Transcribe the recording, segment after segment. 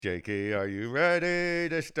Jakey, are you ready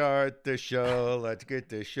to start the show? Let's get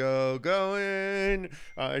the show going.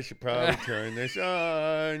 I should probably turn this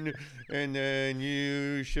on, and then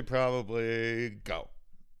you should probably go.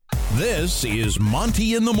 This is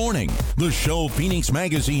Monty in the Morning, the show Phoenix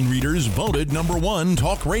Magazine readers voted #1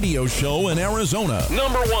 talk radio show in Arizona.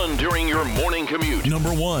 #1 during your morning commute.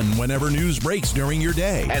 #1 whenever news breaks during your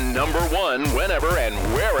day. And #1 whenever and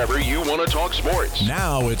wherever you want to talk sports.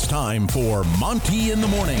 Now it's time for Monty in the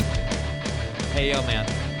Morning. Hey, yo, man.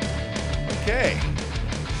 Okay.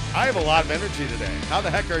 I have a lot of energy today. How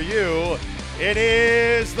the heck are you? It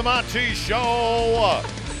is the Monty Show.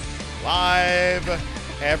 Live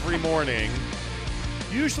every morning,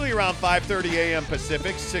 usually around 5:30 a.m.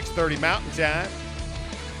 Pacific, 6:30 Mountain Time.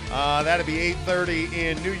 That'd be 8:30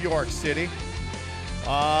 in New York City.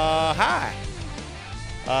 Hi.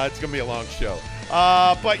 It's going to be a long show.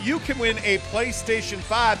 But you can win a PlayStation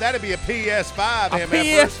 5. That'd be a PS5. A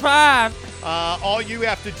PS5. All you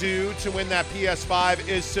have to do to win that PS5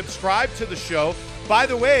 is subscribe to the show. By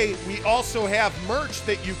the way, we also have merch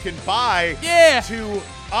that you can buy to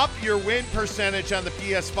up your win percentage on the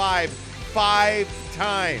PS5 5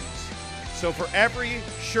 times. So for every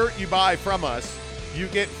shirt you buy from us, you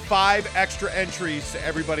get 5 extra entries to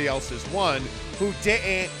everybody else's one who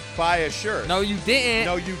didn't buy a shirt. No, you didn't.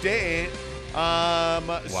 No, you didn't.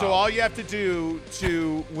 So all you have to do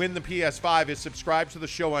to win the PS5 is subscribe to the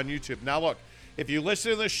show on YouTube. Now look, if you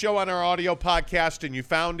listen to this show on our audio podcast and you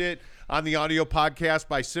found it on the audio podcast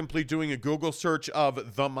by simply doing a Google search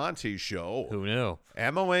of The Monty Show. Who knew?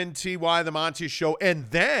 Monty, The Monty Show.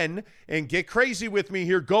 And get crazy with me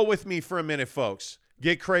here. Go with me for a minute, folks.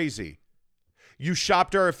 Get crazy. You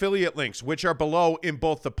shopped our affiliate links, which are below in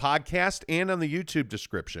both the podcast and on the YouTube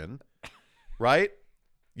description, right?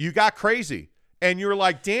 You got crazy. And you're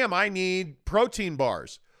like, damn, I need protein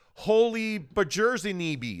bars. Holy bajersey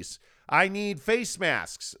neebies. I need face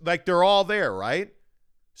masks. Like, they're all there, right?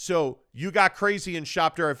 So you got crazy and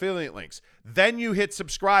shopped our affiliate links. Then you hit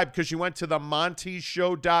subscribe because you went to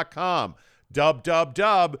themontyshow.com.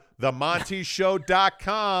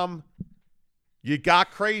 themontyshow.com. You got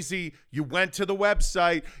crazy. You went to the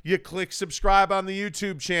website. You click subscribe on the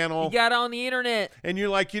YouTube channel. You got on the internet. And you're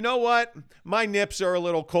like, you know what? My nips are a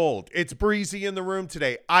little cold. It's breezy in the room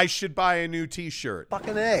today. I should buy a new T-shirt.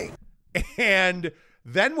 Fucking A. And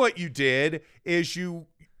then what you did is you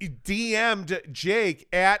DM'd Jake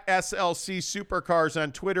at SLC Supercars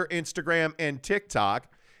on Twitter, Instagram, and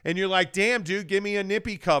TikTok. And you're like, damn, dude, give me a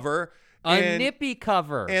nippy cover. A nippy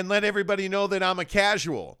cover. And let everybody know that I'm a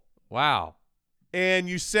casual. Wow. And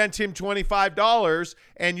you sent him $25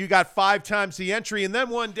 and you got 5 times the entry. And then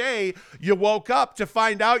one day you woke up to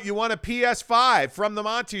find out you won a PS5 from the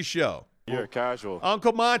Monty Show. You're a casual.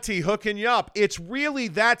 Uncle Monty hooking you up. It's really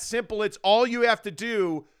that simple. It's all you have to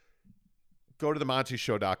do. Go to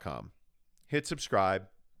themontyshow.com, hit subscribe,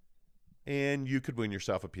 and you could win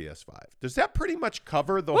yourself a PS5. Does that pretty much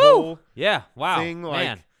cover the whole thing?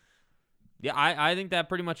 Man. Yeah, I think that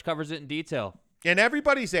pretty much covers it in detail. And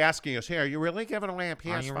everybody's asking us, hey, are you really giving away a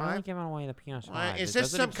PS5? Are you really giving away the PS5? Is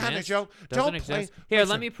this some kind of joke? Don't play. Here,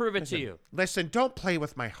 let me prove it to you. Listen, don't play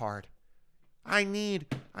with my heart. I need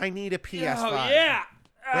a PS5. Oh, yeah.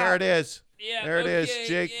 There it is. Yeah, there it is.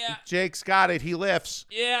 Jake's got it. He lifts.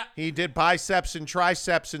 Yeah. He did biceps and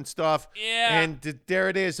triceps and stuff. Yeah. And there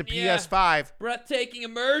it is, a PS5. Breathtaking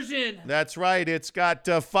immersion. That's right. It's got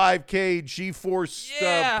 5K G-force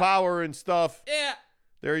power and stuff. Yeah.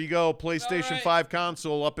 There you go. PlayStation 5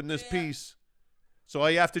 console up in this piece. So all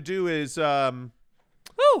you have to do is hit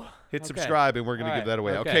subscribe, and we're going to give that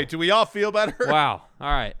away. Okay. Do we all feel better? Wow.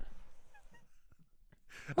 All right.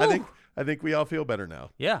 I think we all feel better now.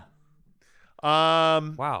 Yeah.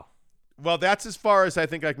 Wow. Well, that's as far as I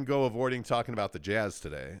think I can go avoiding talking about the Jazz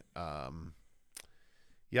today.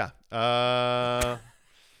 Yeah.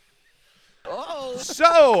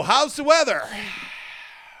 So, how's the weather?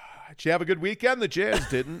 Did you have a good weekend? The Jazz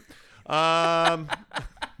didn't.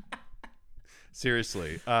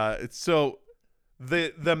 Seriously. So,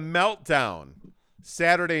 the meltdown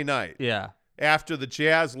Saturday night after the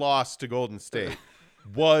Jazz lost to Golden State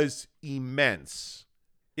was immense.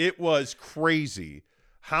 It was crazy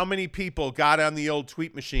how many people got on the old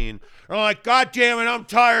tweet machine and are like, God damn it, I'm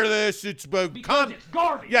tired of this. It's garbage.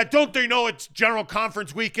 Yeah, don't they know it's General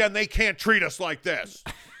Conference weekend? They can't treat us like this.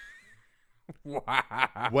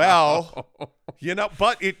 Wow. Well,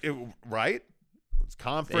 but it right? It's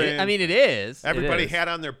conference. I mean, it is. Everybody had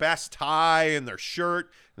on their best tie and their shirt,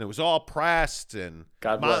 and it was all pressed. And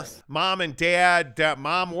God bless. Mom and Dad,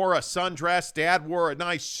 Mom wore a sundress, Dad wore a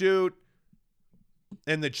nice suit.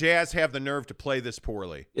 And the Jazz have the nerve to play this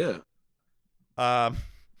poorly. Yeah.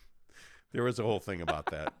 There was a whole thing about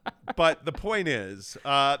that. But the point is,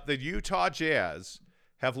 the Utah Jazz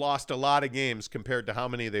have lost a lot of games compared to how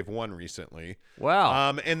many they've won recently.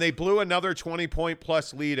 Wow. And they blew another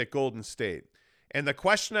 20-point-plus lead at Golden State. And the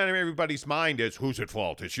question on everybody's mind is, who's at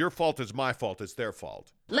fault? It's your fault, it's my fault, it's their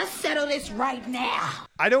fault. Let's settle this right now.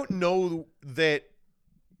 I don't know that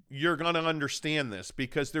you're going to understand this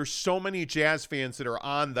because there's so many Jazz fans that are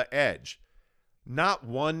on the edge. Not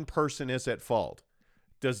one person is at fault.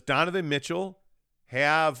 Does Donovan Mitchell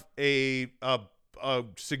have a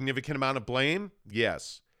significant amount of blame?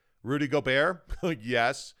 Yes. Rudy Gobert?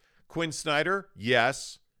 Yes. Quinn Snyder?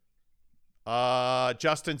 Yes.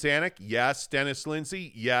 Justin Zanuck? Yes. Dennis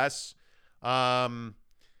Lindsey? Yes. I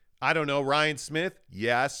don't know. Ryan Smith?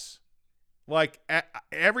 Yes. Like,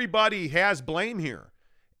 everybody has blame here.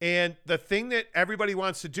 And the thing that everybody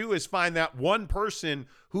wants to do is find that one person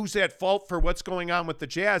who's at fault for what's going on with the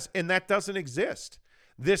Jazz, and that doesn't exist.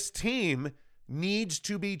 This team needs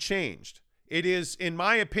to be changed. It is, in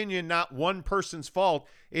my opinion, not one person's fault.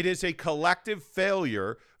 It is a collective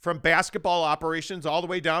failure from basketball operations all the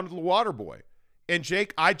way down to the water boy. And,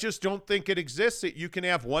 Jake, I just don't think it exists that you can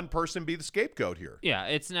have one person be the scapegoat here. Yeah,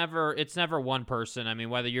 it's never one person. I mean,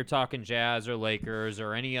 whether you're talking Jazz or Lakers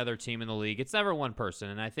or any other team in the league, it's never one person.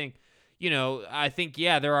 And I think,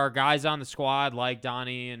 yeah, there are guys on the squad like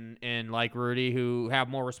Donnie and like Rudy who have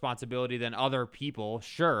more responsibility than other people,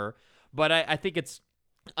 sure. But I think it's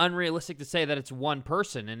unrealistic to say that it's one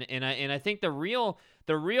person. And I think the real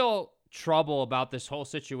trouble about this whole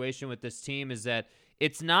situation with this team is that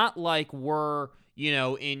it's not like we're,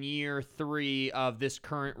 in year 3 of this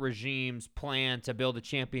current regime's plan to build a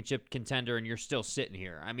championship contender and you're still sitting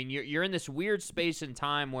here. I mean, you're in this weird space and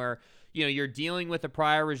time where, you're dealing with the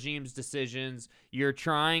prior regime's decisions. You're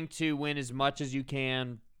trying to win as much as you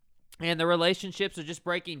can. And the relationships are just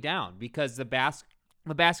breaking down because the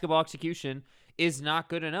basketball execution is not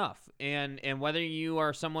good enough. And whether you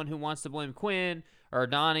are someone who wants to blame Quinn or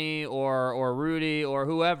Donnie or Rudy or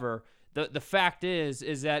whoever, the fact is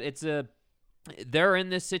that they're in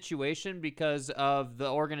this situation because of the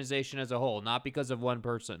organization as a whole, not because of one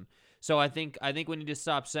person. So I think we need to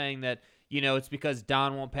stop saying that, it's because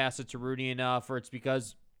Don won't pass it to Rudy enough, or it's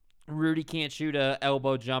because Rudy can't shoot a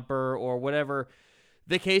elbow jumper or whatever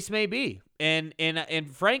the case may be. And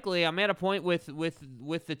frankly, I'm at a point with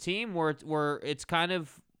the team where it's kind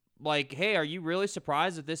of like, hey, are you really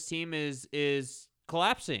surprised that this team is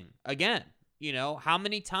collapsing again? How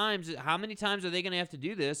many times are they going to have to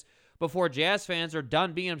do this before Jazz fans are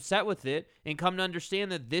done being upset with it and come to understand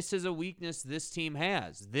that this is a weakness this team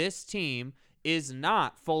has? This team is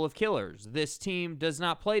not full of killers. This team does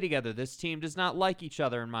not play together. This team does not like each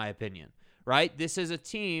other, in my opinion, right? This is a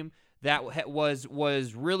team that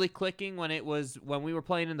was really clicking when we were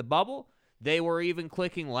playing in the bubble. They were even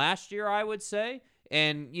clicking last year, I would say,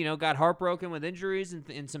 and, got heartbroken with injuries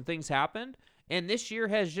and some things happened. And this year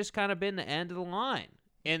has just kind of been the end of the line.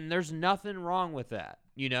 And there's nothing wrong with that,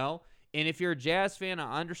 And if you're a Jazz fan,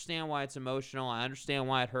 I understand why it's emotional. I understand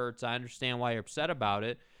why it hurts. I understand why you're upset about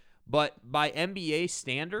it. But by NBA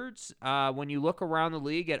standards, when you look around the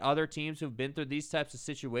league at other teams who've been through these types of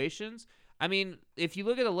situations, I mean, if you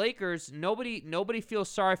look at the Lakers, nobody feels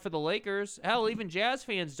sorry for the Lakers. Hell, even Jazz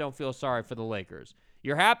fans don't feel sorry for the Lakers.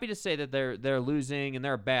 You're happy to say that they're losing and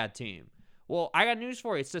they're a bad team. Well, I got news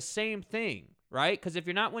for you. It's the same thing, right? Because if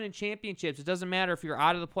you're not winning championships, it doesn't matter if you're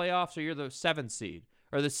out of the playoffs or you're the 7th seed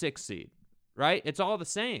or the 6th seed, right? It's all the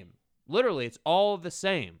same. Literally, it's all the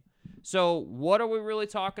same. So what are we really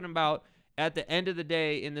talking about at the end of the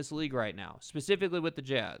day in this league right now, specifically with the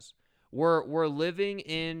Jazz? We're living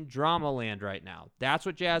in drama land right now. That's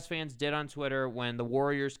what Jazz fans did on Twitter when the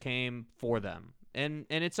Warriors came for them. And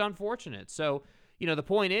it's unfortunate. So, the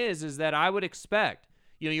point is that I would expect,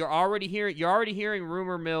 you're already hearing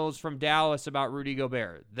rumor mills from Dallas about Rudy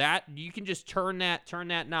Gobert. That you can just turn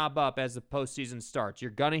that knob up as the postseason starts.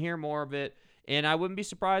 You're going to hear more of it. And I wouldn't be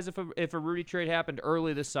surprised if a Rudy trade happened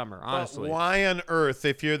early this summer, honestly. But why on earth,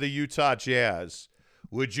 if you're the Utah Jazz,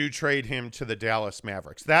 would you trade him to the Dallas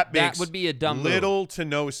Mavericks? That would be a dumb little move. To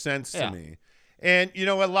no sense to me. And,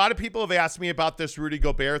 a lot of people have asked me about this Rudy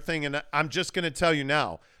Gobert thing, and I'm just going to tell you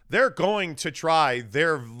now, they're going to try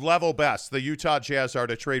their level best, the Utah Jazz are,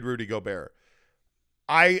 to trade Rudy Gobert.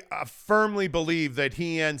 I firmly believe that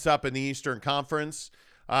he ends up in the Eastern Conference.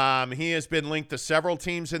 He has been linked to several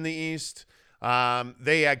teams in the East.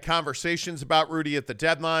 They had conversations about Rudy at the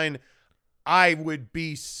deadline. I would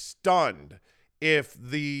be stunned if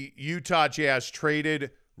the Utah Jazz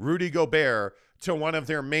traded Rudy Gobert to one of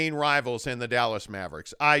their main rivals in the Dallas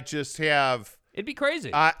Mavericks. I just have It'd be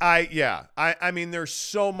crazy. I mean, there's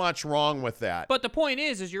so much wrong with that. But the point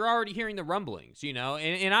is you're already hearing the rumblings,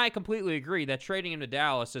 and I completely agree that trading him to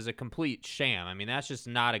Dallas is a complete sham. I mean, that's just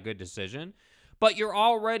not a good decision. But you're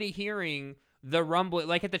already hearing the rumbling,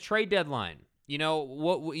 like at the trade deadline.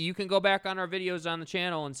 What you can go back on our videos on the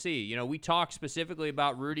channel and see. We talked specifically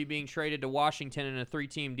about Rudy being traded to Washington in a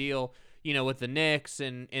 3-team deal, with the Knicks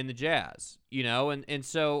and the Jazz, and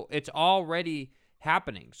so it's already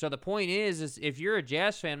happening. So the point is if you're a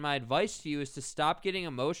Jazz fan, my advice to you is to stop getting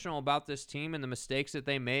emotional about this team and the mistakes that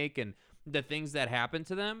they make and the things that happen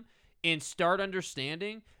to them, and start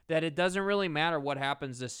understanding that it doesn't really matter what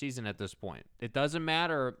happens this season at this point. It doesn't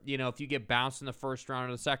matter, if you get bounced in the first round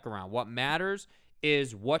or the second round. What matters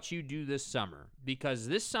is what you do this summer, because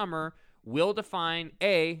this summer will define,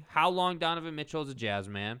 A, how long Donovan Mitchell is a Jazz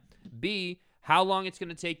man, B, how long it's going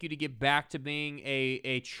to take you to get back to being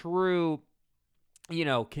a true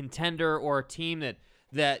contender, or a team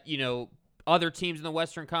that other teams in the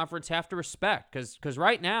Western Conference have to respect. Because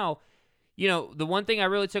right now, the one thing I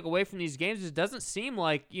really took away from these games is it doesn't seem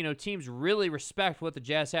like, teams really respect what the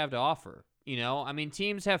Jazz have to offer. I mean,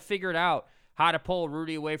 teams have figured out how to pull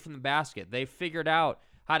Rudy away from the basket. They've figured out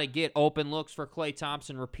how to get open looks for Klay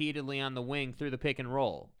Thompson repeatedly on the wing through the pick and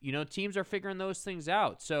roll. Teams are figuring those things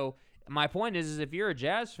out. So my point is if you're a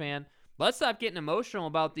Jazz fan, let's stop getting emotional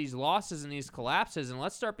about these losses and these collapses, and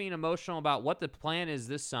let's start being emotional about what the plan is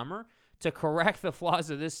this summer to correct the flaws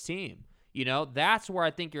of this team. That's where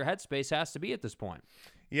I think your headspace has to be at this point.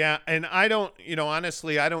 Yeah, and I don't,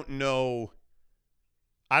 honestly, I don't know.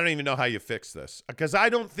 I don't even know how you fix this, because I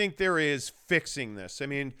don't think there is fixing this. I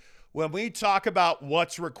mean, when we talk about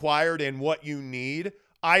what's required and what you need,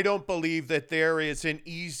 I don't believe that there is an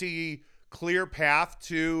easy, clear path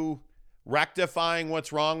to rectifying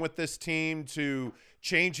what's wrong with this team, to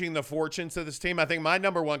changing the fortunes of this team. I think my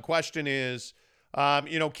number one question is,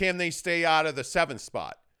 can they stay out of the 7th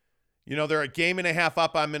spot? They're a game and a half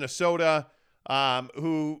up on Minnesota,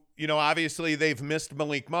 who, obviously they've missed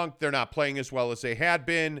Malik Monk. They're not playing as well as they had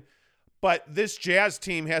been. But this Jazz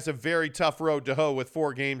team has a very tough road to hoe with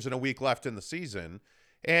 4 games and a week left in the season.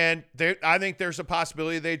 And I think there's a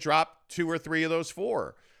possibility they drop 2 or 3 of those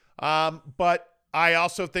 4. But I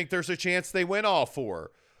also think there's a chance they win all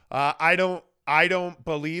 4. I don't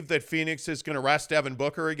believe that Phoenix is going to rest Devin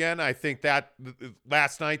Booker again. I think that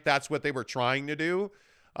last night that's what they were trying to do.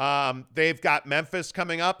 They've got Memphis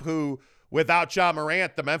coming up, who without Ja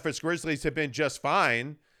Morant, the Memphis Grizzlies have been just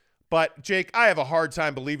fine. But Jake, I have a hard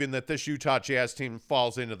time believing that this Utah Jazz team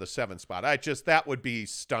falls into the 7th spot. That would be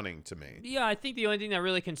stunning to me. Yeah, I think the only thing that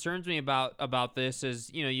really concerns me about this is,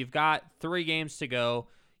 you've got 3 games to go.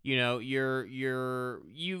 It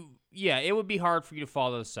would be hard for you to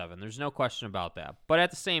fall to the 7. There's no question about that. But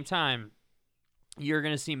at the same time, you're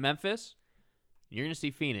going to see Memphis, you're going to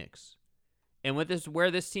see Phoenix. And with where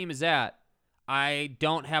this team is at, I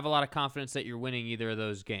don't have a lot of confidence that you're winning either of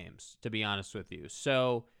those games, to be honest with you.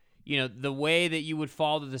 So, the way that you would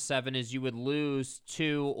fall to the 7 is you would lose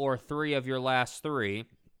 2 or 3 of your last 3.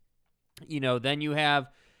 Then you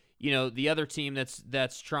have, the other team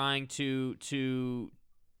that's trying to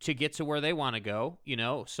get to where they want to go,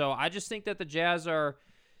 So I just think that the Jazz are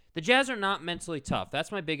not mentally tough.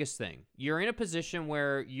 That's my biggest thing. You're in a position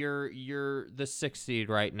where you're the 6th seed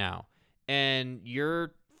right now, and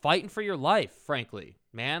you're fighting for your life, frankly,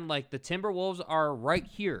 man. Like, the Timberwolves are right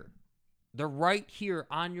here. They're right here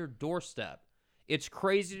on your doorstep. It's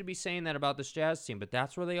crazy to be saying that about this Jazz team, but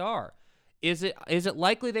that's where they are. Is it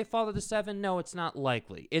likely they fall to the 7? No, it's not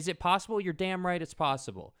likely. Is it possible? You're damn right it's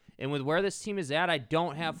possible. And with where this team is at, I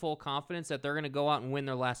don't have full confidence that they're going to go out and win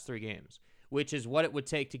their last 3 games, which is what it would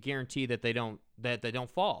take to guarantee that they don't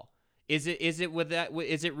fall. Is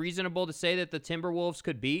it reasonable to say that the Timberwolves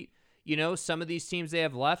could beat, some of these teams they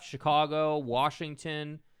have left, Chicago,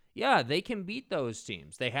 Washington? Yeah, they can beat those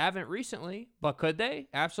teams. They haven't recently, but could they?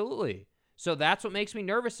 Absolutely. So that's what makes me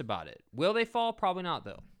nervous about it. Will they fall? Probably not,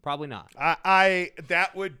 though. Probably not. That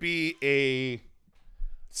would be a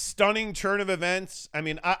stunning turn of events. I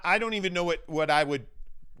mean, I don't even know what I would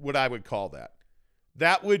call that.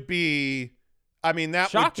 That would be, that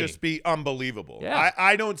shocking. Would just be unbelievable. Yeah.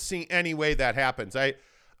 I don't see any way that happens.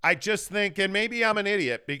 I just think, and maybe I'm an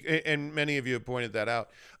idiot, and many of you have pointed that out,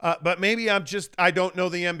 but maybe I don't know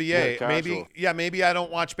the NBA. Maybe I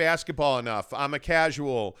don't watch basketball enough. I'm a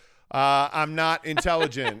casual. I'm not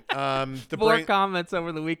intelligent. Comments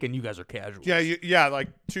over the weekend. You guys are casual. Yeah. Like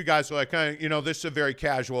 2 guys are like, this is a very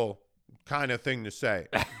casual kind of thing to say.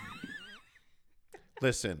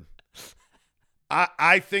 Listen,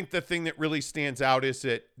 I think the thing that really stands out is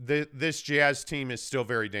that this Jazz team is still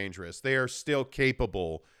very dangerous. They are still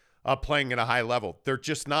capable of playing at a high level. They're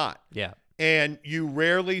just not. Yeah. And you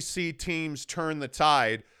rarely see teams turn the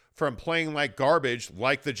tide from playing like garbage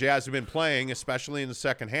like the Jazz have been playing, especially in the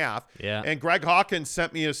second half. Yeah. And Greg Hawkins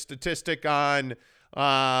sent me a statistic on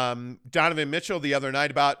Donovan Mitchell the other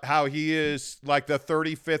night about how he is like the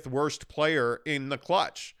 35th worst player in the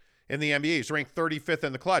clutch in the NBA. He's ranked 35th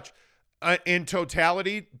in the clutch. In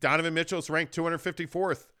totality, Donovan Mitchell's ranked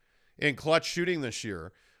 254th in clutch shooting this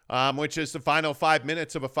year, which is the final 5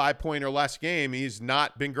 minutes of a 5-point or less game. He's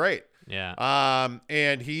not been great. Yeah.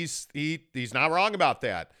 And he's not wrong about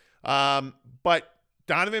that. But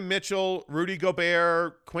Donovan Mitchell, Rudy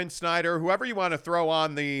Gobert, Quinn Snyder, whoever you want to throw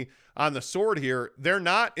on the sword here, they're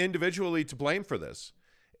not individually to blame for this.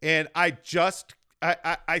 And I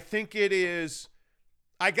think it is,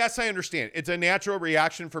 I guess I understand. It's a natural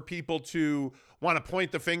reaction for people to want to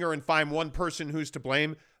point the finger and find one person who's to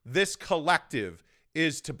blame. This collective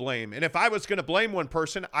is to blame. And if I was going to blame one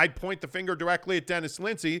person, I'd point the finger directly at Dennis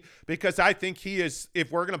Lindsey, because I think he is,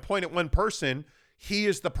 if we're going to point at one person, he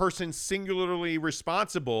is the person singularly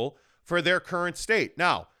responsible for their current state.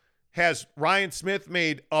 Now, has Ryan Smith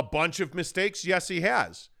made a bunch of mistakes? Yes, he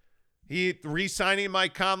has. He re-signing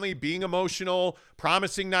Mike Conley, being emotional,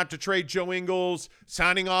 promising not to trade Joe Ingles,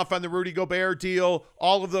 signing off on the Rudy Gobert deal.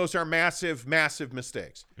 All of those are massive, massive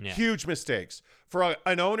mistakes. Yeah. Huge mistakes. For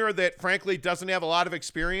an owner that, frankly, doesn't have a lot of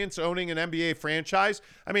experience owning an NBA franchise.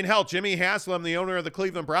 I mean, hell, Jimmy Haslam, the owner of the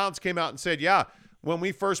Cleveland Browns, came out and said, yeah, when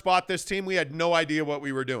we first bought this team, we had no idea what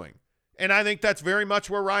we were doing. And I think that's very much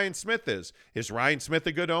where Ryan Smith is. Is Ryan Smith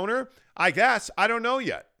a good owner? I guess. I don't know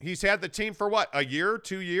yet. He's had the team for what, a year,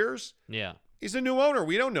 2 years? Yeah. He's a new owner.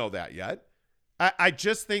 We don't know that yet. I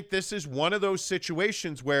just think this is one of those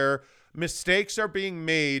situations where mistakes are being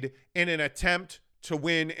made in an attempt to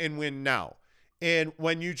win and win now. And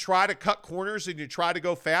when you try to cut corners and you try to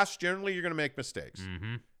go fast, generally you're going to make mistakes.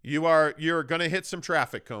 Mm-hmm. You're going to hit some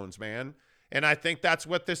traffic cones, man. And I think that's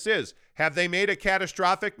what this is. Have they made a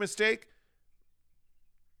catastrophic mistake?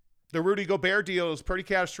 The Rudy Gobert deal is pretty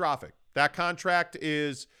catastrophic. That contract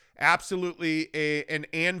is absolutely an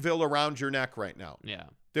anvil around your neck right now. Yeah.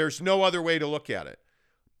 There's no other way to look at it.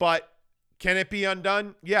 But can it be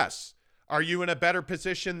undone? Yes. Are you in a better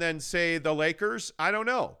position than, say, the Lakers? I don't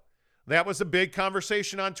know. That was a big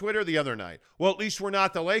conversation on Twitter the other night. Well, at least we're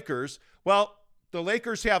not the Lakers. Well, the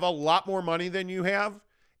Lakers have a lot more money than you have,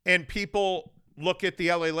 and people look at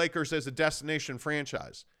the LA Lakers as a destination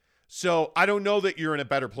franchise. So I don't know that you're in a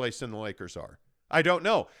better place than the Lakers are. I don't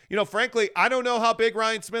know. Frankly, I don't know how big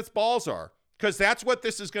Ryan Smith's balls are, because that's what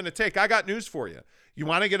this is going to take. I got news for you. You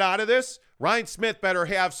want to get out of this? Ryan Smith better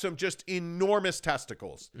have some just enormous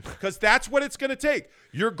testicles, because that's what it's going to take.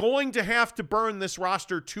 You're going to have to burn this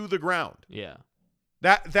roster to the ground. Yeah.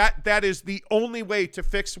 That is the only way to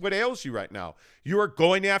fix what ails you right now. You are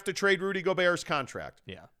going to have to trade Rudy Gobert's contract.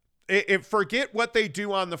 Yeah. Forget what they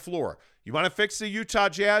do on the floor. You want to fix the Utah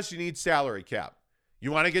Jazz, you need salary cap.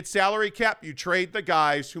 You want to get salary cap, you trade the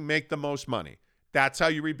guys who make the most money. That's how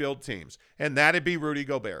you rebuild teams. And that'd be Rudy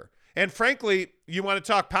Gobert. And frankly, you want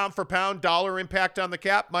to talk pound for pound, dollar impact on the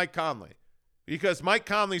cap, Mike Conley. Because Mike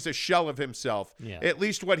Conley's a shell of himself, at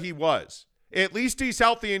least what he was. At least he's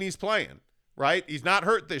healthy and he's playing, right? He's not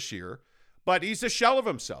hurt this year, but he's a shell of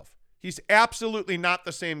himself. He's absolutely not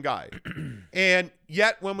the same guy. And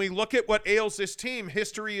yet, when we look at what ails this team,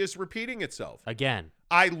 history is repeating itself. Again.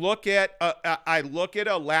 I look at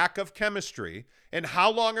a lack of chemistry, and how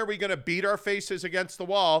long are we going to beat our faces against the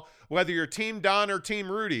wall, whether you're Team Don or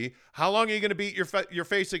Team Rudy? How long are you going to beat your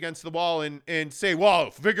face against the wall and say, "Whoa,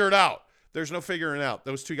 figure it out"? There's no figuring it out.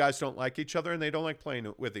 Those two guys don't like each other, and they don't like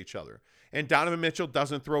playing with each other. And Donovan Mitchell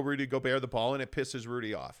doesn't throw Rudy Gobert the ball, and it pisses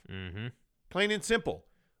Rudy off. Mm-hmm. Plain and simple.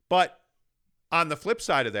 But on the flip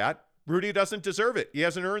side of that, Rudy doesn't deserve it. He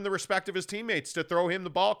hasn't earned the respect of his teammates to throw him the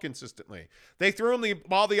ball consistently. They threw him the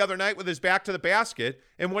ball the other night with his back to the basket,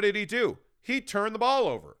 and what did he do? He turned the ball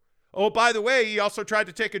over. Oh, by the way, he also tried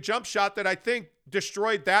to take a jump shot that I think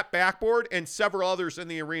destroyed that backboard and several others in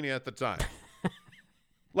the arena at the time.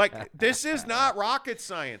 This is not rocket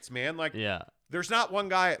science, man. There's not one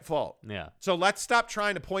guy at fault. Yeah. So let's stop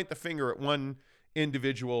trying to point the finger at one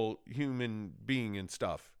individual human being and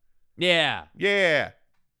stuff. Yeah. Yeah.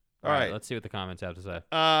 All right. Let's see what the comments have to say.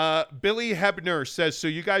 Billy Hebner says, so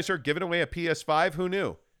you guys are giving away a PS5? Who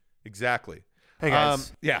knew? Exactly. Hey,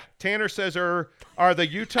 guys. Yeah. Tanner says, are the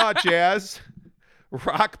Utah Jazz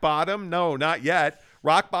rock bottom? No, not yet.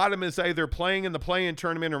 Rock bottom is either playing in the play-in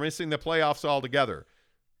tournament or missing the playoffs altogether.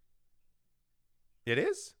 It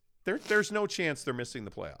is? There's no chance they're missing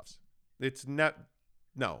the playoffs. It's not.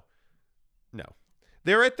 No.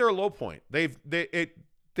 They're at their low point.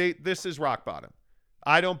 This is rock bottom.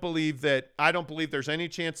 I don't believe there's any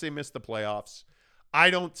chance they miss the playoffs. I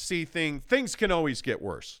don't see things can always get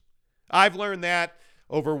worse. I've learned that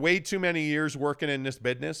over way too many years working in this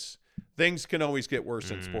business. Things can always get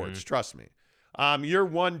worse in sports. Trust me. You're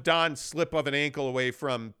one Don slip of an ankle away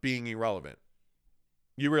from being irrelevant.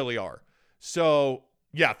 You really are. So,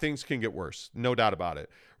 yeah, things can get worse. No doubt about it.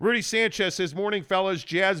 Rudy Sanchez says, morning, fellas.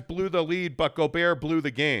 Jazz blew the lead, but Gobert blew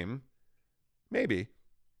the game. Maybe.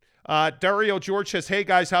 Dario George says, hey,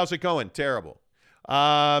 guys, how's it going? Terrible.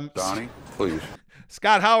 Donnie, please.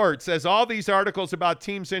 Scott Howard says, all these articles about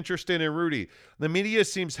teams interested in Rudy. The media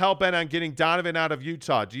seems hell-bent on getting Donovan out of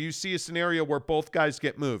Utah. Do you see a scenario where both guys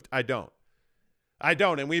get moved? I don't.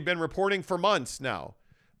 And we've been reporting for months now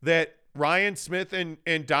that Ryan Smith and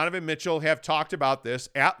Donovan Mitchell have talked about this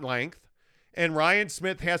at length. And Ryan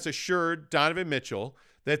Smith has assured Donovan Mitchell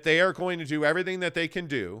that they are going to do everything that they can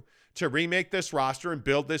do to remake this roster and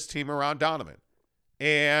build this team around Donovan.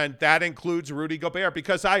 And that includes Rudy Gobert,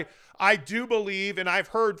 because I do believe, and I've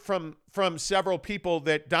heard from several people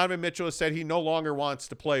that Donovan Mitchell has said he no longer wants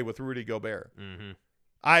to play with Rudy Gobert. Mm-hmm.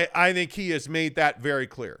 I think he has made that very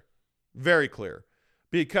clear,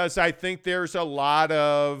 because I think there are a lot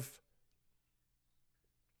of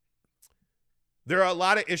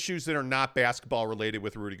issues that are not basketball related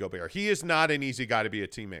with Rudy Gobert. He is not an easy guy to be a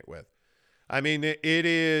teammate with. I mean, it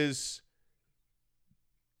is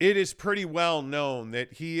pretty well known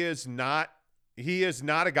that he is not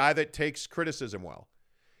a guy that takes criticism well.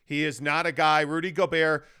 He is not a guy, Rudy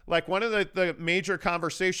Gobert, like one of the major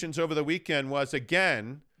conversations over the weekend was,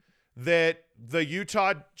 again, that the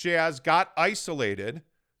Utah Jazz got isolated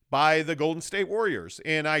by the Golden State Warriors.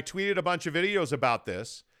 And I tweeted a bunch of videos about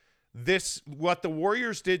this. What the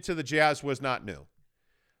Warriors did to the Jazz was not new.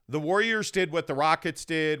 The Warriors did what the Rockets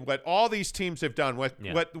did, what all these teams have done, what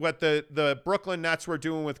the Brooklyn Nets were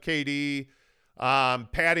doing with KD,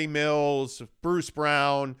 Patty Mills, Bruce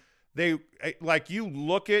Brown. You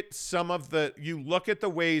look at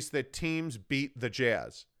the ways that teams beat the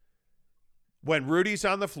Jazz. When Rudy's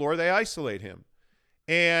on the floor, they isolate him.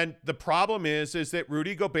 And the problem is that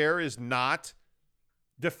Rudy Gobert is not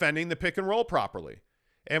defending the pick and roll properly.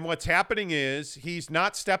 And what's happening is he's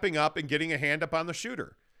not stepping up and getting a hand up on the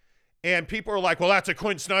shooter. And people are like, well, that's a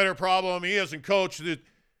Quinn Snyder problem. He hasn't coached.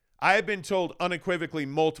 I have been told unequivocally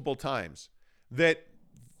multiple times that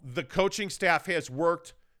the coaching staff has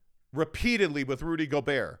worked repeatedly with Rudy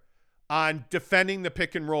Gobert on defending the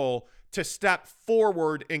pick and roll to step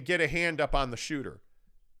forward and get a hand up on the shooter.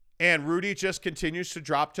 And Rudy just continues to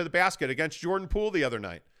drop to the basket. Against Jordan Poole the other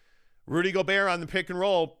night, Rudy Gobert on the pick and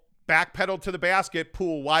roll, backpedaled to the basket,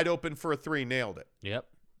 Poole wide open for a three, nailed it. Yep.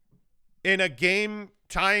 In a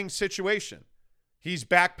game-tying situation, he's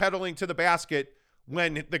backpedaling to the basket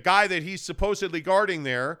when the guy that he's supposedly guarding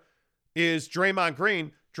there is Draymond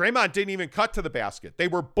Green. Draymond didn't even cut to the basket. They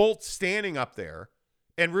were both standing up there,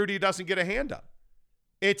 and Rudy doesn't get a hand up.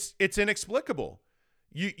 It's inexplicable.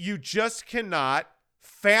 You just cannot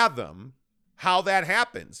fathom how that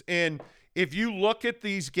happens. And if you look at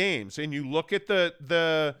these games and you look at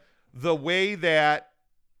the way that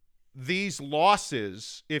these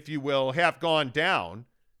losses, if you will, have gone down,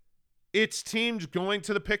 it's teams going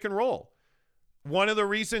to the pick and roll. One of the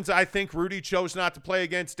reasons I think Rudy chose not to play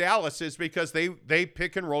against Dallas is because they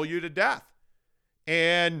pick and roll you to death.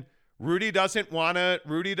 And Rudy doesn't want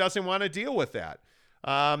to deal with that.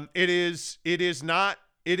 It is not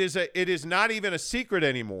even a secret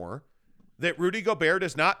anymore that Rudy Gobert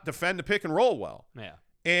does not defend the pick and roll well. Yeah.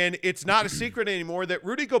 And it's not a secret anymore that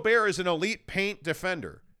Rudy Gobert is an elite paint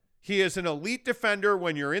defender. He is an elite defender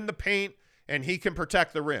when you're in the paint and he can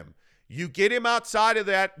protect the rim. You get him outside of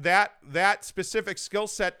that specific skill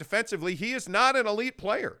set defensively, he is not an elite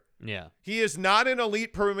player. Yeah. He is not an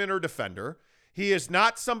elite perimeter defender. He is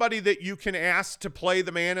not somebody that you can ask to play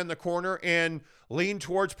the man in the corner and lean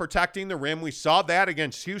towards protecting the rim. We saw that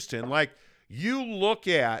against Houston. Like, you look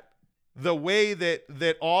at the way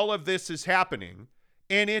that all of this is happening,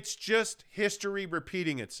 and it's just history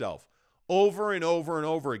repeating itself over and over and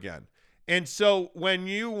over again. And so when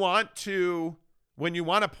you want to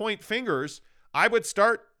point fingers, I would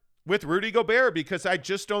start with Rudy Gobert, because I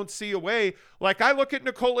just don't see a way. Like, I look at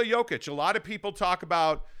Nikola Jokic. A lot of people talk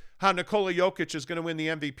about how Nikola Jokic is going to win the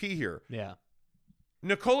MVP here. Yeah.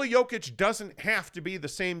 Nikola Jokic doesn't have to be the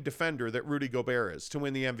same defender that Rudy Gobert is to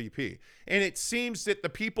win the MVP. And it seems that the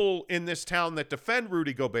people in this town that defend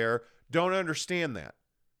Rudy Gobert don't understand that.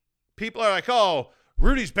 People are like, oh,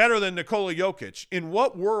 Rudy's better than Nikola Jokic. In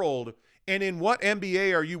what world and in what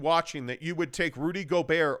NBA are you watching that you would take Rudy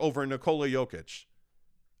Gobert over Nikola Jokic?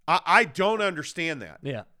 I don't understand that.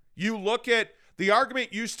 Yeah. You look at The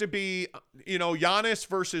argument used to be, Giannis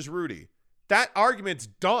versus Rudy. That argument's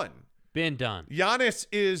done. Been done. Giannis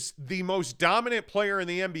is the most dominant player in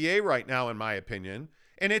the NBA right now, in my opinion,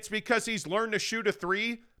 and it's because he's learned to shoot a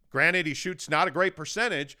three. Granted, he shoots not a great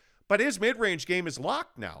percentage, but his mid-range game is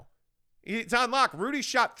locked now. It's on lock. Rudy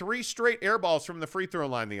shot 3 straight air balls from the free throw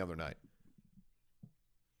line the other night.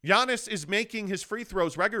 Giannis is making his free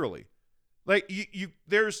throws regularly. Like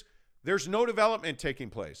there's no development taking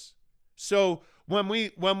place. So when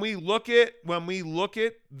we look at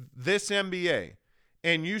this NBA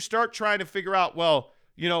and you start trying to figure out, well,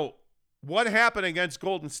 what happened against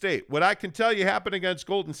Golden State? What I can tell you happened against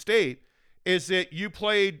Golden State is that you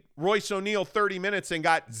played Royce O'Neal 30 minutes and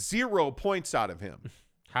got 0 points out of him.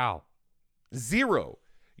 How? 0.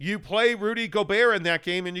 You play Rudy Gobert in that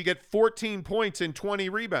game and you get 14 points and 20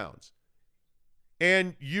 rebounds.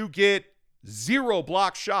 And you get 0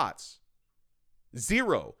 block shots.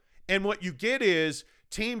 0. And what you get is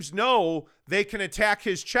teams know they can attack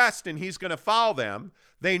his chest and he's going to foul them.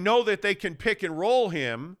 They know that they can pick and roll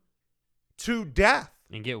him to death.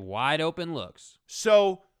 And get wide open looks.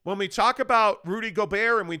 So when we talk about Rudy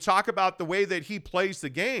Gobert and we talk about the way that he plays the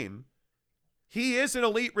game, he is an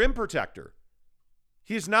elite rim protector.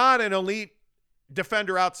 He's not an elite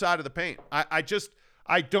defender outside of the paint. I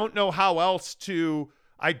don't know how else to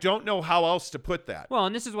put that. Well,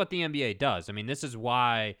 and this is what the NBA does. I mean, this is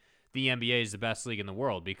why the NBA is the best league in the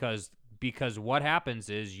world, because what happens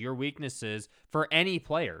is your weaknesses for any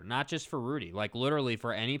player, not just for Rudy, like literally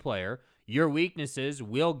for any player, your weaknesses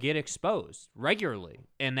will get exposed regularly.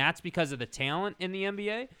 And that's because of the talent in the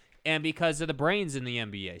NBA and because of the brains in the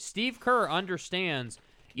NBA. Steve Kerr understands,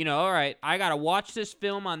 all right, I got to watch this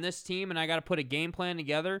film on this team and I got to put a game plan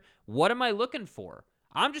together. What am I looking for?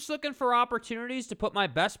 I'm just looking for opportunities to put my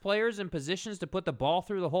best players in positions to put the ball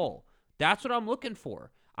through the hole. That's what I'm looking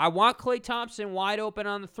for. I want Klay Thompson wide open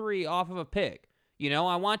on the 3 off of a pick.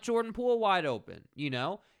 I want Jordan Poole wide open,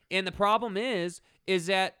 And the problem is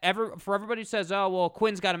that for everybody who says, oh, well,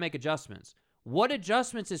 Quinn's got to make adjustments. What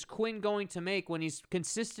adjustments is Quinn going to make when he's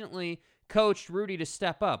consistently coached Rudy to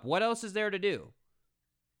step up? What else is there to do?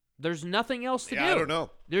 There's nothing else to do. I don't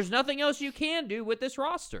know. There's nothing else you can do with this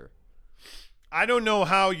roster. I don't know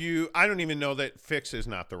I don't even know that fix is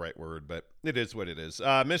not the right word, but it is what it is.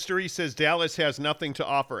 Mr. E says Dallas has nothing to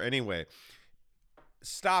offer anyway.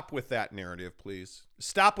 Stop with that narrative, please.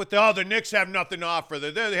 Stop with the Knicks have nothing to offer.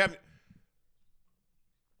 They have.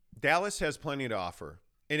 Dallas has plenty to offer.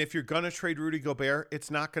 And if you're going to trade Rudy Gobert, it's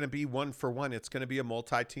not going to be 1-for-1. It's going to be a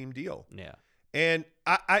multi-team deal. Yeah. And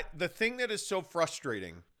the thing that is so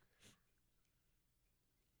frustrating,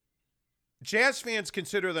 Jazz fans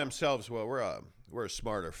consider themselves, well, we're a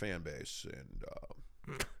smarter fan base, and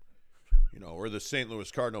we're the St. Louis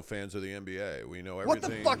Cardinal fans of the NBA. We know everything. What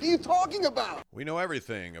the fuck are you talking about? We know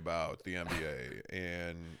everything about the NBA,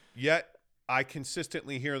 and yet I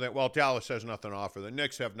consistently hear that, well, Dallas has nothing to offer. The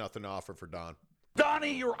Knicks have nothing to offer for Don.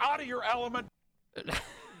 Donnie, you're out of your element.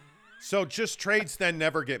 So just trades then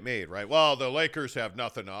never get made, right? Well, the Lakers have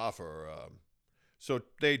nothing to offer. So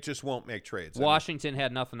they just won't make trades. Washington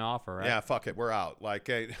had nothing to offer, right? Yeah, fuck it. We're out.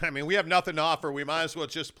 We have nothing to offer. We might as well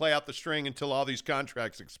just play out the string until all these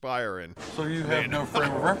contracts expire. And so you have no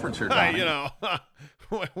frame of reference here, Donnie. They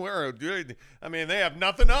have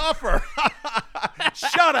nothing to offer.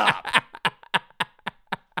 Shut up.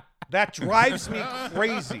 That drives me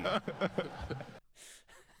crazy.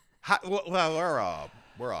 Well,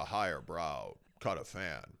 we're a higher brow cut of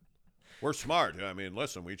fan. We're smart.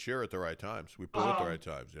 Listen, we cheer at the right times. We pull at the right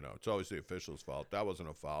times. It's always the official's fault. That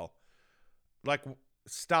wasn't a foul.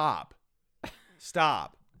 Stop.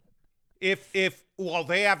 If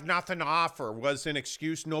they have nothing to offer was an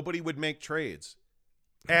excuse, nobody would make trades.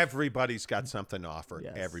 Everybody's got something to offer.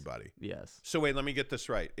 Yes. Everybody. Yes. So wait, let me get this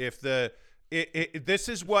right. If this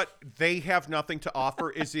is what they have nothing to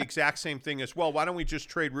offer is the exact same thing as, well, why don't we just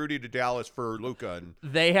trade Rudy to Dallas for Luka? And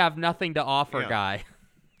they have nothing to offer, guy.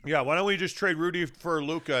 Yeah, why don't we just trade Rudy for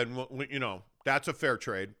Luka, and that's a fair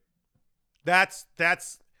trade. It's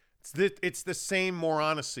the same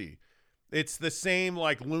moronity. It's the same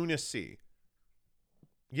lunacy.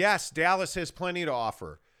 Yes, Dallas has plenty to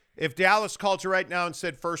offer. If Dallas called you right now and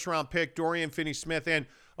said first round pick Dorian Finney-Smith, and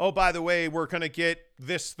oh, by the way, we're going to get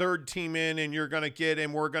this third team in, and you're going to get,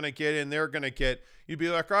 and we're going to get, and they're going to get, you'd be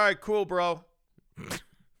like, all right, cool, bro.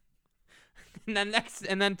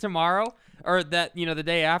 And then tomorrow, or the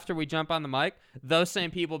day after we jump on the mic, those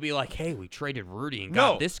same people be like, hey, we traded Rudy and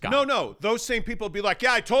got this guy. No. Those same people be like,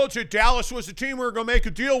 yeah, I told you Dallas was the team we were going to make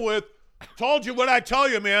a deal with. Told you what I tell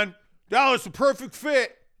you, man. Dallas, the perfect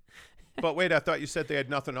fit. But wait, I thought you said they had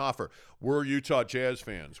nothing to offer. We're Utah Jazz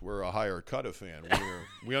fans. We're a higher cut of fan.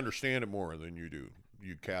 We understand it more than you do,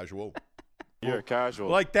 you casual. You're casual.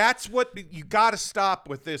 Like, that's what you got to stop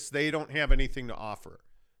with this. They don't have anything to offer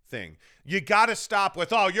thing. You got to stop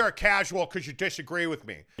with, oh, you're a casual because you disagree with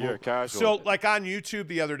me. You're casual. So, like, on YouTube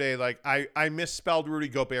the other day, like, I misspelled Rudy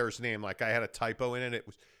Gobert's name. Like, I had a typo in it. It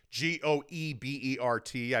was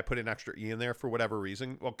Goebert. I put an extra E in there for whatever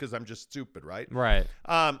reason. Well, because I'm just stupid, right? Right.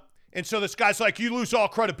 And so this guy's like, you lose all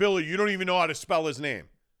credibility. You don't even know how to spell his name.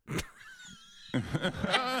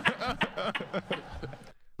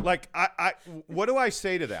 Like, I what do I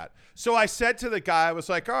say to that? So I said to the guy, I was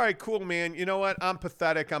like, all right, cool, man. You know what? I'm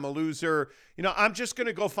pathetic. I'm a loser. You know, I'm just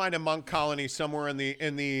gonna go find a monk colony somewhere in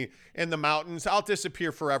the mountains. I'll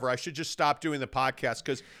disappear forever. I should just stop doing the podcast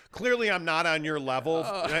because clearly I'm not on your level.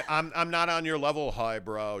 I'm not on your level,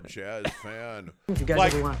 highbrow jazz fan. If you guys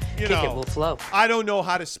Like, ever want to you kick know, it, we'll flow. I don't know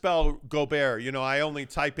how to spell Gobert. You know, I only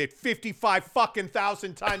type it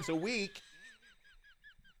 55,000 times a week.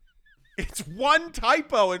 It's one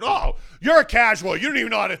typo, and oh, you're a casual. You don't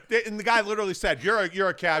even know how to. And the guy literally said, "You're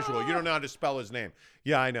a casual. You don't know how to spell his name."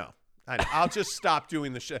 Yeah, I know. I'll just stop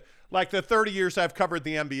doing the shit. Like the 30 years I've covered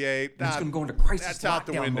the NBA, It's going to go into crisis that's out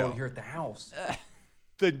the lockdown window. mode here at the house.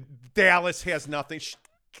 The Dallas has nothing.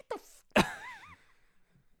 Get the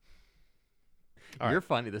You're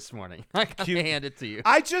funny this morning. I gotta hand it to you.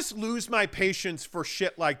 I just lose my patience for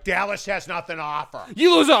shit like Dallas has nothing to offer.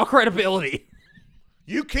 You lose all credibility.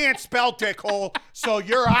 You can't spell dickhole, so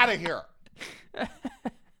you're out of here.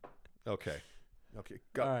 Okay.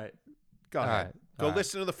 Go. All right. Go All ahead. right. Go All right.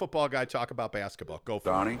 listen to the football guy talk about basketball. Go for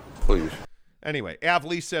it. Donnie, please. Anyway, Av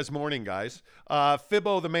Lee says, morning, guys.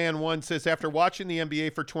 Fibbo, the man one, says, after watching the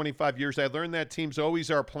NBA for 25 years, I learned that teams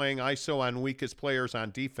always are playing ISO on weakest players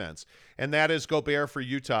on defense, and that is Gobert for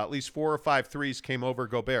Utah. At least 4 or 5 threes came over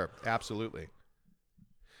Gobert. Absolutely.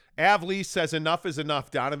 Av Lee says, enough is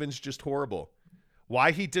enough. Donovan's just horrible.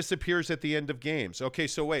 Why he disappears at the end of games. Okay,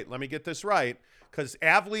 so wait, let me get this right, because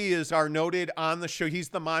Av Lee is our noted on the show. He's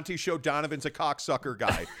the Monty Show. Donovan's a cocksucker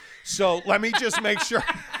guy. So let me just make sure.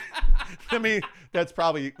 That's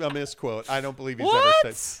probably a misquote. I don't believe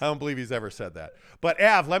he's ever said that. But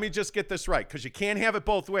Av, let me just get this right, because you can't have it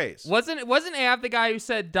both ways. Wasn't Av the guy who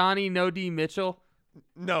said Donnie no D Mitchell?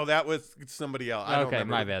 No, that was somebody else. I don't Okay,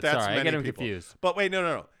 remember. my bad. That's Sorry, I get many him people. confused. But wait,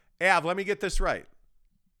 no. Av, let me get this right.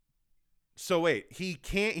 So wait,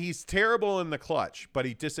 he's terrible in the clutch, but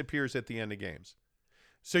he disappears at the end of games.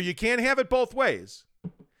 So you can't have it both ways,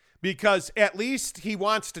 because at least he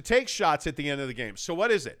wants to take shots at the end of the game. So what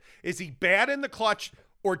is it? Is he bad in the clutch,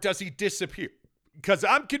 or does he disappear? Because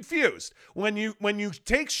I'm confused. When you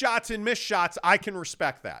take shots and miss shots, I can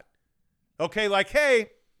respect that. Okay, like,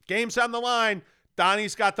 hey, game's on the line.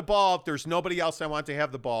 Donnie's got the ball. There's nobody else I want to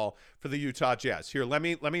have the ball for the Utah Jazz. Here, let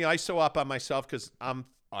me ISO up on myself because I'm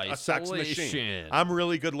a sex machine. Isolation. I'm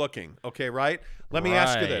really good looking. Okay, right? Let me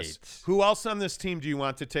ask you this. Who else on this team do you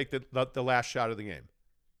want to take the last shot of the game?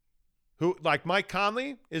 Who, like Mike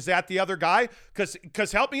Conley? Is that the other guy?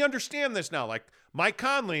 Because help me understand this now. Like Mike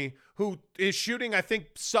Conley, who is shooting, I think,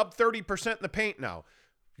 sub 30% in the paint now.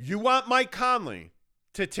 You want Mike Conley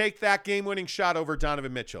to take that game-winning shot over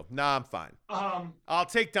Donovan Mitchell? Nah, I'm fine. I'll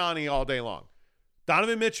take Donnie all day long.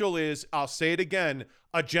 Donovan Mitchell is, I'll say it again,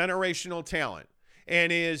 a generational talent.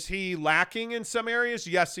 And is he lacking in some areas?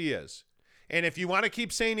 Yes, he is. And if you want to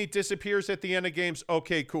keep saying he disappears at the end of games,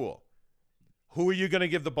 okay, cool. Who are you going to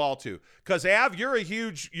give the ball to? Because Av, you're a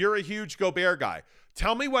huge Gobert guy.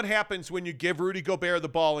 Tell me what happens when you give Rudy Gobert the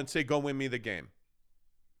ball and say, go win me the game.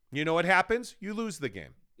 You know what happens? You lose the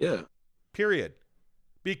game. Yeah. Period.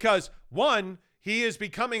 Because, one, he is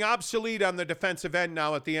becoming obsolete on the defensive end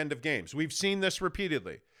now at the end of games. We've seen this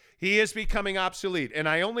repeatedly. He is becoming obsolete. And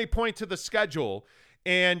I only point to the schedule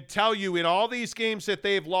and tell you in all these games that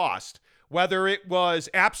they've lost, whether it was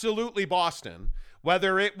absolutely Boston,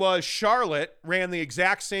 whether it was Charlotte, ran the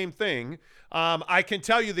exact same thing. I can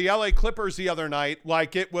tell you the LA Clippers the other night,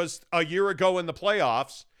 like it was a year ago in the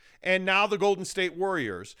playoffs, and now the Golden State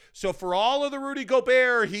Warriors. So for all of the Rudy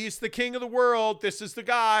Gobert, he's the king of the world. This is the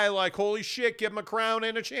guy, like, holy shit, give him a crown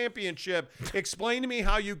and a championship. Explain to me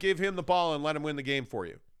how you give him the ball and let him win the game for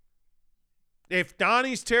you. If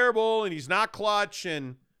Donnie's terrible and he's not clutch,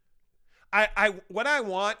 and what I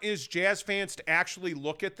want is Jazz fans to actually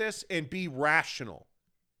look at this and be rational.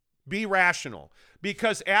 Be rational.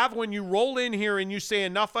 Because, Av, when you roll in here and you say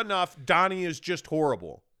enough, Donnie is just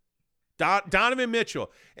horrible. Donovan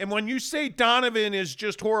Mitchell. And when you say Donovan is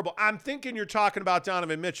just horrible, I'm thinking you're talking about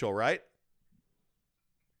Donovan Mitchell, right?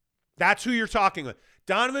 That's who you're talking with.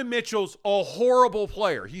 Donovan Mitchell's a horrible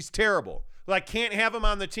player. He's terrible. Like, can't have him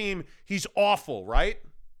on the team. He's awful, right?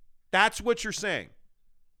 That's what you're saying.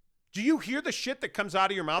 Do you hear the shit that comes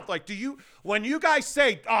out of your mouth? Like, when you guys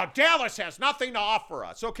say, oh, Dallas has nothing to offer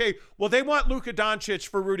us. Okay, well, they want Luka Doncic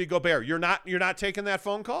for Rudy Gobert. You're not taking that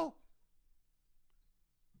phone call?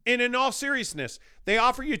 And in all seriousness, they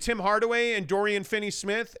offer you Tim Hardaway and Dorian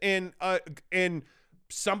Finney-Smith and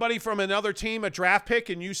somebody from another team, a draft pick,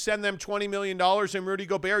 and you send them $20 million and Rudy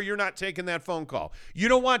Gobert, you're not taking that phone call. You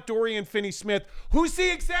don't want Dorian Finney-Smith, who's the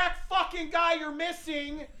exact fucking guy you're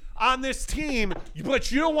missing on this team,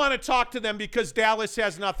 but you don't want to talk to them because Dallas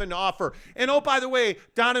has nothing to offer. And, oh, by the way,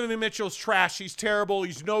 Donovan Mitchell's trash. He's terrible.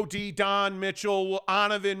 He's no D. Don Mitchell,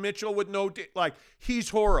 Donovan Mitchell with no D. Like, he's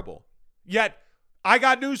horrible. Yet, I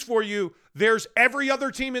got news for you. There's every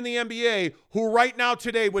other team in the NBA who right now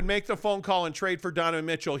today would make the phone call and trade for Donovan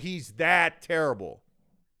Mitchell. He's that terrible.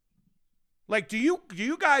 Like, do you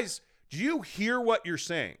hear what you're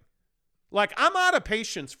saying? Like, I'm out of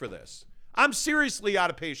patience for this. I'm seriously out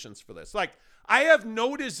of patience for this. Like, I have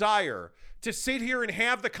no desire to sit here and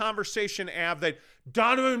have the conversation that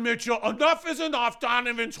Donovan Mitchell, enough is enough,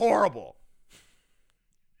 Donovan's horrible.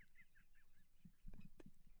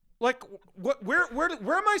 Like, where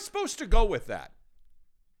am I supposed to go with that?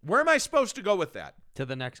 Where am I supposed to go with that? To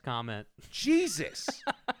the next comment. Jesus.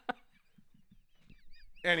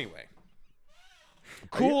 Anyway.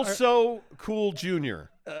 So Cool Jr.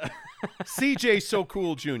 CJ So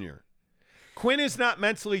Cool Jr. Quinn is not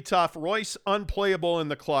mentally tough. Royce unplayable in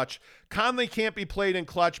the clutch. Conley can't be played in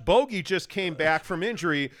clutch. Bogey just came back from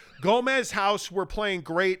injury. Gomez, House were playing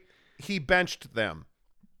great. He benched them.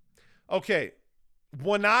 Okay.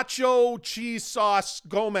 Guanacho cheese sauce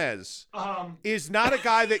Gomez is not a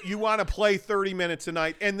guy that you want to play 30 minutes a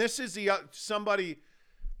night. And this is somebody,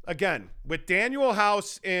 again, with Daniel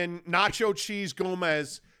House and Nacho Cheese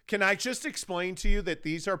Gomez. Can I just explain to you that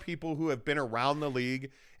these are people who have been around the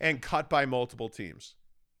league and cut by multiple teams?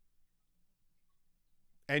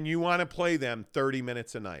 And you want to play them 30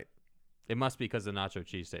 minutes a night. It must be because the nacho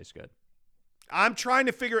cheese tastes good. I'm trying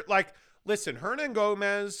to figure it. Like, listen, Hernan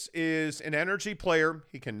Gomez is an energy player.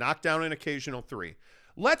 He can knock down an occasional three.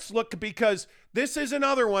 Let's look, because this is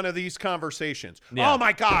another one of these conversations. Yeah. Oh,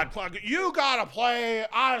 my God. You got to play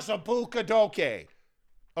Azubuike Doke.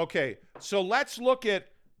 Okay, so let's look at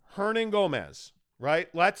Hernan Gomez, right?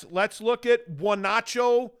 Let's look at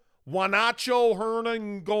Guanacho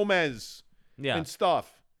Hernan Gomez and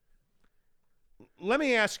stuff. Let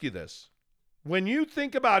me ask you this. When you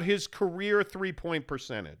think about his career three-point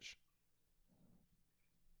percentage,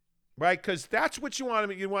 right? Because that's what you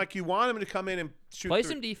want him. You want him to come in and shoot. Play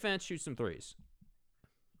some defense, shoot some threes.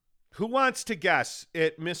 Who wants to guess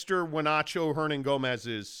at Mr. Guanacho Hernan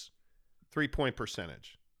Gomez's three-point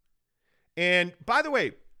percentage? And by the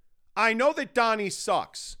way, I know that Donnie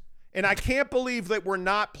sucks, and I can't believe that we're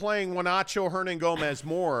not playing Guanacho Hernan Gomez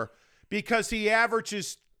more, because he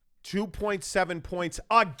averages 2.7 points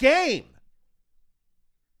a game.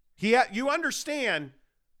 You understand,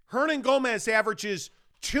 Hernan Gomez averages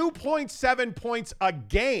 2.7 points a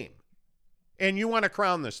game, and you want to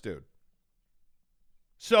crown this dude.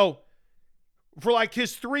 So, for like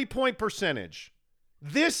his three-point percentage,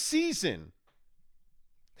 this season,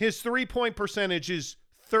 his three-point percentage is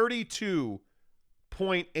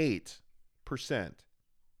 32.8%.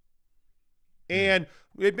 And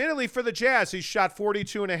admittedly, for the Jazz, he's shot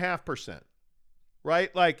 42.5%,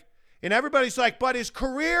 right? Like, and everybody's like, but his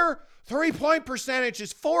career three-point percentage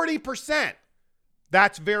is 40%.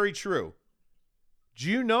 That's very true. Do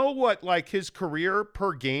you know what, like, his career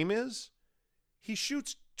per game is? He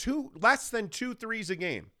shoots less than 2 threes a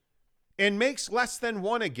game and makes less than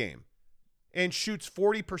 1 a game and shoots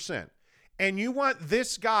 40%. And you want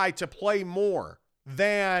this guy to play more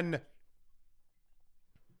than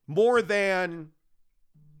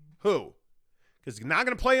who? Because you're not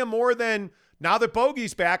going to play him more than, now that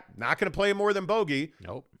Bogey's back, not going to play him more than Bogey.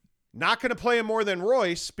 Nope. Not going to play him more than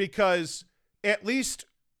Royce, because at least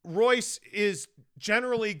Royce is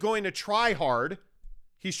generally going to try hard.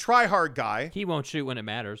 He's try-hard guy. He won't shoot when it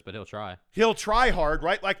matters, but he'll try. He'll try hard,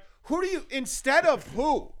 right? Like, who do you, instead of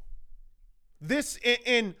who? This,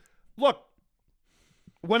 in look,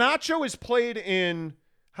 Guanacho is played in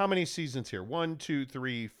how many seasons here? 1, 2,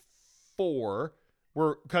 3, 4.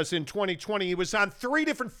 Because in 2020, he was on 3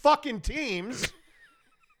 different fucking teams.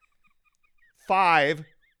 5.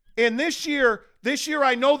 And this year,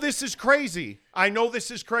 I know this is crazy.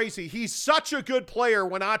 He's such a good player,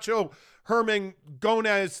 Guanacho Hernan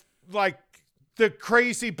Gomez, like the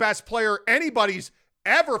crazy best player anybody's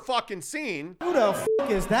ever fucking seen. Who the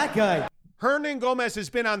fuck is that guy? Hernan Gomez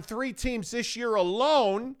has been on 3 teams this year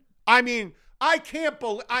alone. I mean, I can't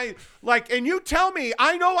believe and you tell me,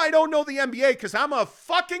 I know I don't know the NBA because I'm a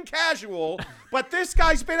fucking casual, but this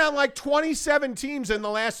guy's been on like 27 teams in the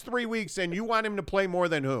last 3 weeks, and you want him to play more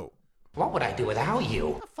than who? What would I do without you?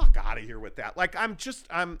 Get the fuck out of here with that. Like, I'm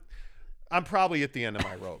probably at the end of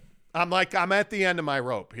my rope. I'm at the end of my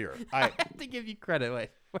rope here. I have to give you credit.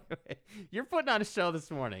 Wait. You're putting on a show this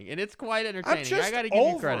morning, and it's quite entertaining. I got to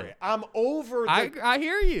give you credit. I'm over I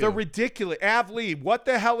hear you. The ridiculous. Av Lee, what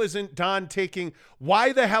the hell isn't Don taking?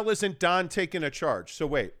 Why the hell isn't Don taking a charge? So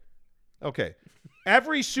wait. Okay.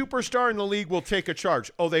 Every superstar in the league will take a charge.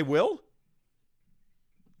 Oh, they will?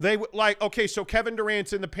 Okay, so Kevin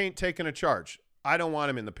Durant's in the paint taking a charge. I don't want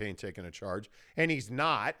him in the paint taking a charge, and he's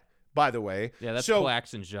not. By the way. Yeah, that's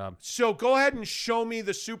Claxton's job. So go ahead and show me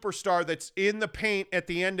the superstar that's in the paint at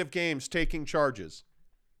the end of games taking charges.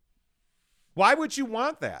 Why would you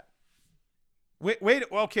want that? Wait.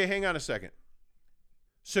 Okay, hang on a second.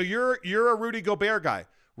 So you're a Rudy Gobert guy.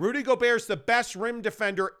 Rudy Gobert's the best rim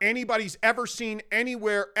defender anybody's ever seen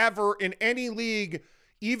anywhere, ever, in any league,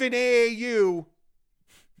 even AAU.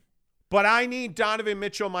 But I need Donovan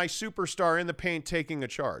Mitchell, my superstar, in the paint taking a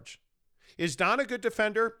charge. Is Don a good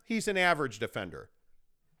defender? He's an average defender.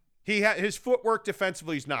 His footwork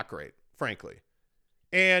defensively is not great, frankly.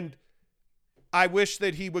 And I wish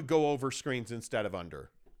that he would go over screens instead of under.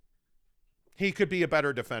 He could be a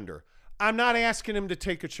better defender. I'm not asking him to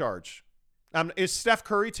take a charge. Is Steph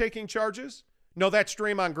Curry taking charges? No, that's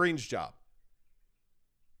Draymond Green's job.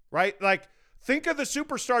 Right? Like, think of the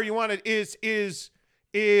superstar you wanted. Is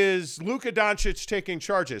Luka Doncic taking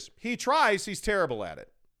charges? He tries. He's terrible at it.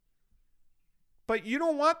 But you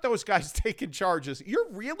don't want those guys taking charges.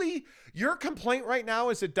 Your complaint right now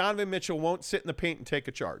is that Donovan Mitchell won't sit in the paint and take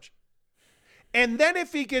a charge. And then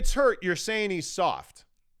if he gets hurt, you're saying he's soft.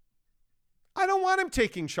 I don't want him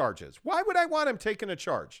taking charges. Why would I want him taking a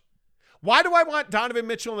charge? Why do I want Donovan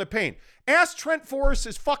Mitchell in the paint? Ask Trent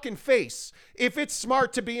Forrest's fucking face if it's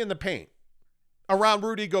smart to be in the paint around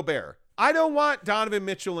Rudy Gobert. I don't want Donovan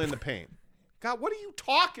Mitchell in the paint. God, what are you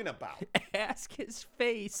talking about? Ask his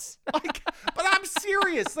face. But I'm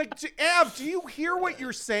serious. Like, Av, do you hear what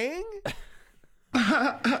you're saying?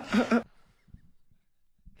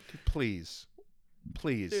 Please,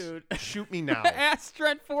 dude, shoot me now. Ask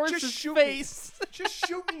Trent Forrest's face. Just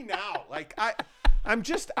shoot me now. Like, I'm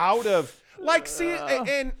just out of see,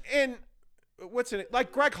 and what's in it?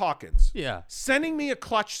 Like Greg Hawkins. Yeah, sending me a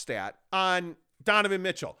clutch stat on Donovan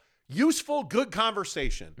Mitchell. Useful, good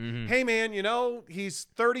conversation. Mm-hmm. Hey, man, he's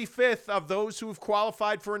 35th of those who've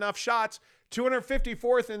qualified for enough shots,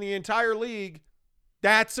 254th in the entire league.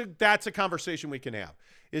 That's a conversation we can have.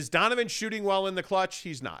 Is Donovan shooting well in the clutch?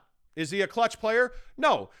 He's not. Is he a clutch player?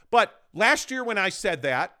 No. But last year when I said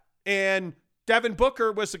that, and Devin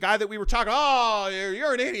Booker was the guy that we were talking, oh,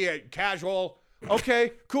 you're an idiot, casual.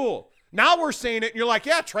 Okay, cool. Now we're saying it, and you're like,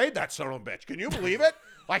 yeah, trade that son of a bitch. Can you believe it?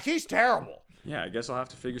 Like, he's terrible. Yeah, I guess I'll have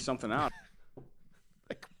to figure something out.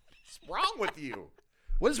 Like, what's wrong with you?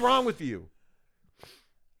 What is wrong with you?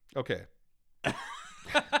 Okay.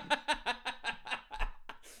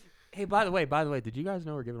 Hey, by the way, did you guys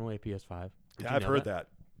know we're giving away a PS5? Yeah, I've heard that.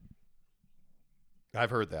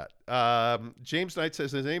 I've heard that. James Knight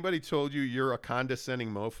says, has anybody told you you're a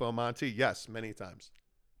condescending mofo, Monty? Yes, many times.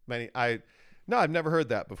 No, I've never heard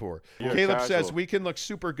that before. Caleb says, we can look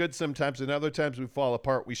super good sometimes, and other times we fall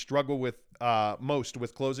apart. We struggle with most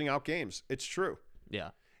with closing out games. It's true.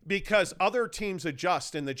 Yeah. Because other teams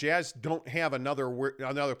adjust, and the Jazz don't have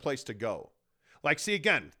another place to go. Like, see,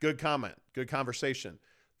 again, good comment, good conversation.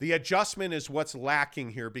 The adjustment is what's lacking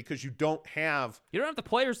here because you don't have the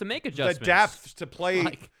players to make adjustments. The depth to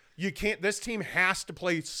play. You can't. This team has to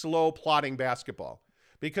play slow, plodding basketball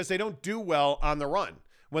because they don't do well on the run.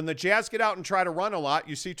 When the Jazz get out and try to run a lot,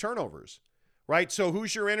 you see turnovers, right? So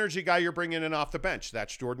who's your energy guy you're bringing in off the bench?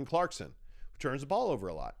 That's Jordan Clarkson, who turns the ball over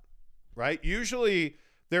a lot, right? Usually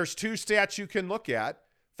there's two stats you can look at,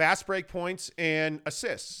 fast break points and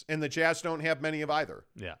assists, and the Jazz don't have many of either.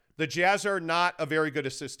 Yeah. The Jazz are not a very good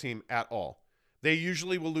assist team at all. They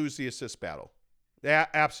usually will lose the assist battle. Yeah,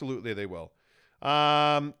 absolutely they will.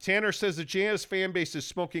 Tanner says the Jazz fan base is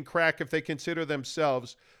smoking crack if they consider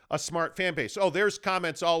themselves a smart fan base. Oh, there's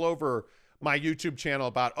comments all over my YouTube channel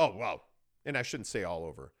about, and I shouldn't say all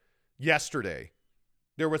over. Yesterday,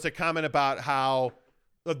 there was a comment about how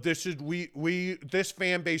this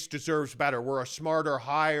fan base deserves better. We're a smarter,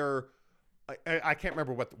 higher. I can't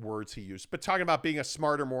remember what words he used, but talking about being a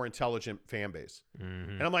smarter, more intelligent fan base.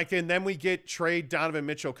 Mm-hmm. And I'm like, and then we trade Donovan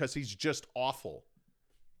Mitchell because he's just awful.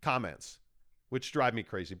 Comments. which drive me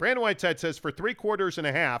crazy. Brandon Whiteside says, for 3 quarters and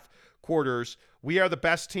a half quarters, we are the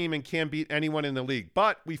best team and can beat anyone in the league,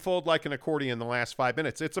 but we fold like an accordion in the last 5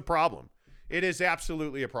 minutes. It's a problem. It is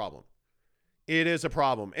absolutely a problem. It is a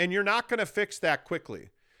problem. And you're not going to fix that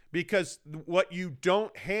quickly, because what you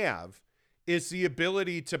don't have is the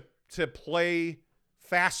ability to play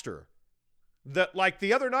faster. Like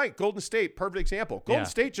the other night, Golden State, perfect example. Golden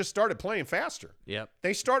State just started playing faster. Yep.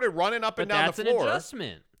 They started running up and down the floor. That's an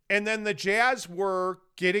adjustment. And then the Jazz were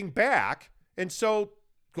getting back, and so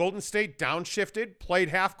Golden State downshifted, played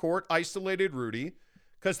half court, isolated Rudy,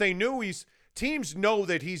 because they knew teams know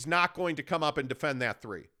that he's not going to come up and defend that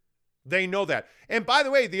 3. They know that. And by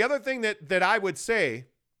the way, the other thing that I would say,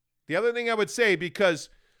 because,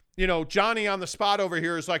 Johnny on the spot over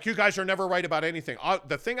here is like, you guys are never right about anything.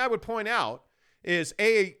 The thing I would point out is,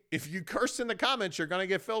 A, if you curse in the comments, you're going to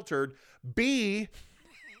get filtered. B,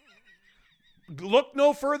 look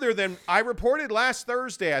no further than I reported last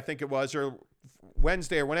Thursday, I think it was, or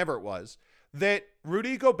Wednesday or whenever it was, that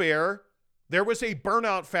Rudy Gobert, there was a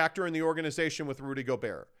burnout factor in the organization with Rudy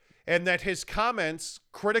Gobert, and that his comments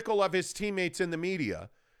critical of his teammates in the media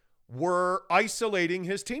were isolating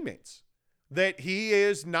his teammates, that he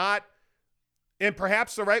is not, and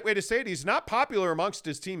perhaps the right way to say it, he's not popular amongst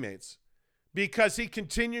his teammates because he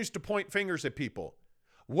continues to point fingers at people.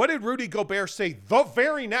 What did Rudy Gobert say the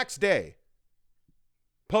very next day?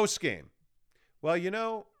 Post-game.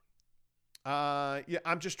 Well,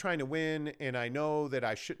 I'm just trying to win, and I know that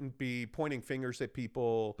I shouldn't be pointing fingers at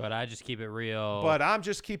people. But I just keep it real. But I'm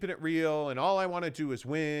just keeping it real, and all I want to do is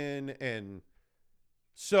win. And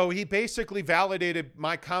so he basically validated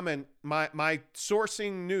my comment, my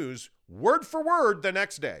sourcing news, word for word the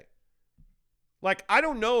next day. Like, I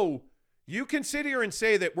don't know. You can sit here and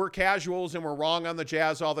say that we're casuals and we're wrong on the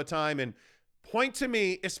Jazz all the time, and point to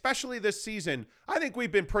me, especially this season, I think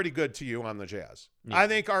we've been pretty good to you on the Jazz. Yeah. I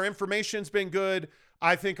think our information's been good.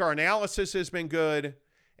 I think our analysis has been good.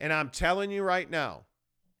 And I'm telling you right now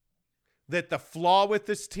that the flaw with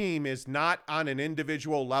this team is not on an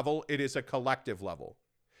individual level. It is a collective level.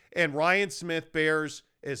 And Ryan Smith bears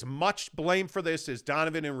as much blame for this as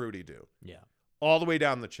Donovan and Rudy do. Yeah. All the way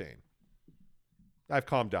down the chain. I've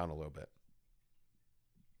calmed down a little bit.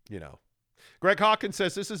 Greg Hawkins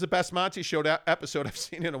says, this is the best Monty Show episode I've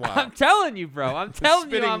seen in a while. I'm telling you, bro. I'm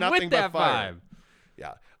telling you, I'm with that vibe.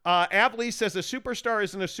 Yeah. Ab Lee says, a superstar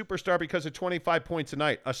isn't a superstar because of 25 points a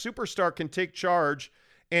night. A superstar can take charge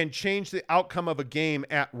and change the outcome of a game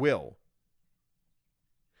at will.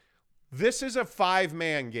 This is a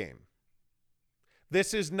 5-man game.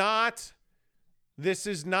 This is not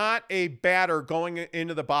a batter going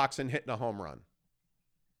into the box and hitting a home run.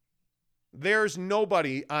 There's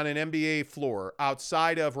nobody on an NBA floor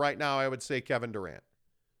outside of, right now, I would say Kevin Durant.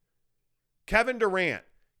 Kevin Durant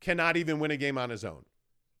cannot even win a game on his own.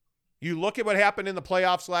 You look at what happened in the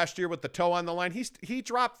playoffs last year with the toe on the line. He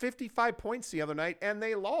dropped 55 points the other night, and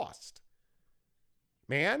they lost.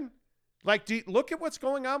 Man, look at what's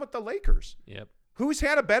going on with the Lakers. Yep. Who's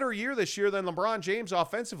had a better year this year than LeBron James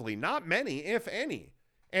offensively? Not many, if any.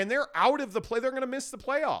 And they're out of the play. They're going to miss the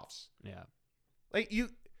playoffs. Yeah.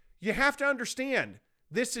 You have to understand,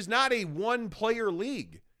 this is not a 1-player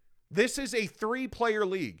league. This is a 3-player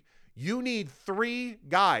league. You need 3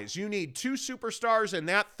 guys. You need 2 superstars and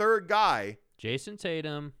that third guy. Jason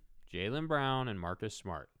Tatum, Jaylen Brown, and Marcus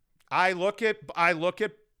Smart. I look at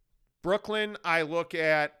Brooklyn. Look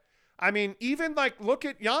at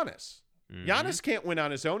Giannis. Mm-hmm. Giannis can't win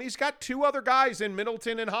on his own. He's got 2 other guys in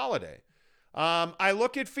Middleton and Holiday. I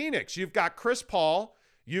look at Phoenix. You've got Chris Paul.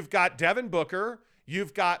 You've got Devin Booker.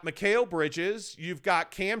 You've got Mikal Bridges. You've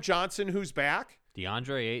got Cam Johnson, who's back.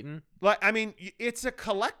 DeAndre Ayton. It's a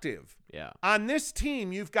collective. Yeah. On this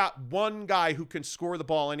team, you've got one guy who can score the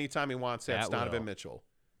ball anytime he wants. That's Donovan Mitchell.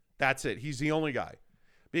 That's it. He's the only guy.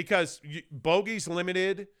 Because Bogey's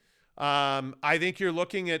limited. I think you're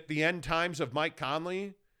looking at the end times of Mike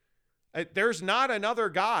Conley. There's not another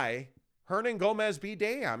guy, Hernan Gomez be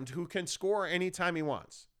damned, who can score anytime he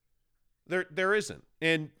wants. There isn't.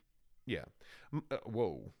 And, yeah.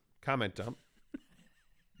 Whoa. Comment dump.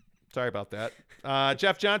 Sorry about that.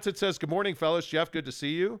 Jeff Johnson says, good morning, fellas. Jeff, good to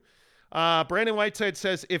see you. Brandon Whiteside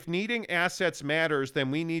says, if needing assets matters, then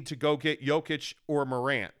we need to go get Jokic or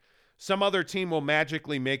Morant. Some other team will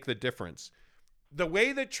magically make the difference. The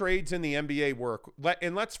way that trades in the NBA work,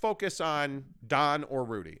 and let's focus on Don or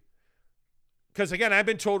Rudy. Because, again, I've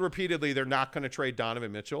been told repeatedly they're not going to trade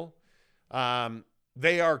Donovan Mitchell.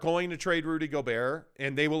 They are going to trade Rudy Gobert,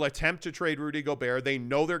 and they will attempt to trade Rudy Gobert. They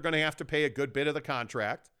know they're going to have to pay a good bit of the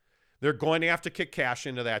contract. They're going to have to kick cash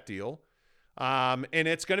into that deal. And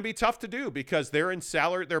it's going to be tough to do because they're in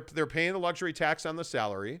salary. They're paying the luxury tax on the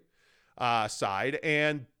salary side,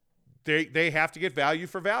 and they have to get value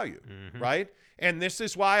for value, right? And this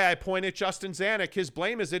is why I point at Justin Zanuck. His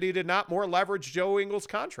blame is that he did not more leverage Joe Ingles'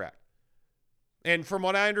 contract. And from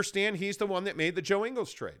what I understand, he's the one that made the Joe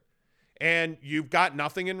Ingles trade. And you've got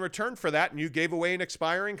nothing in return for that, and you gave away an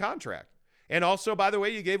expiring contract. And also, by the way,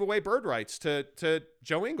 you gave away bird rights to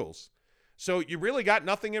Joe Ingles. So you really got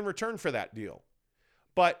nothing in return for that deal.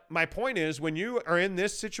 But my point is, when you are in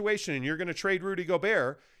this situation and you're going to trade Rudy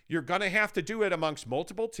Gobert, you're going to have to do it amongst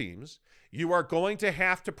multiple teams. You are going to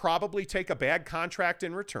have to probably take a bad contract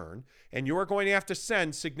in return, and you are going to have to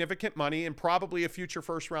send significant money and probably a future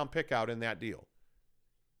first-round pick out in that deal.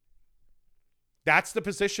 That's the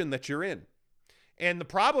position that you're in. And the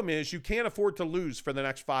problem is you can't afford to lose for the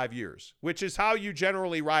next 5 years, which is how you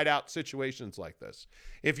generally ride out situations like this.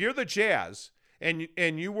 If you're the Jazz and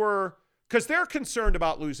you were – because they're concerned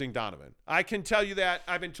about losing Donovan. I can tell you that.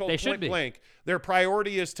 I've been told point blank their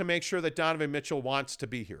priority is to make sure that Donovan Mitchell wants to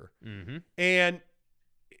be here. And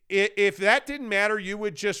if that didn't matter, you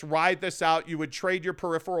would just ride this out. You would trade your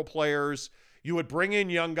peripheral players. You would bring in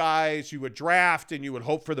young guys. You would draft, and you would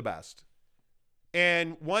hope for the best.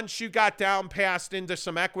 And once you got down past into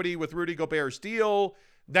some equity with Rudy Gobert's deal,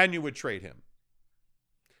 then you would trade him.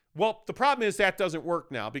 Well, the problem is that doesn't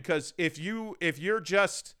work now because if you're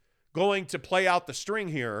just going to play out the string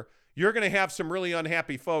here, you're going to have some really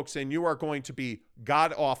unhappy folks and you are going to be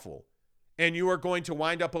god awful and you are going to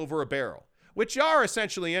wind up over a barrel, which you are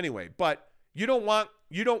essentially anyway, but you don't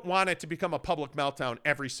want it to become a public meltdown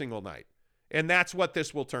every single night. And that's what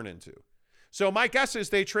this will turn into. So my guess is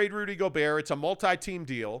they trade Rudy Gobert. It's a multi-team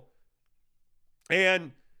deal.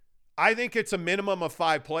 And I think it's a minimum of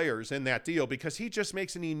 5 players in that deal because he just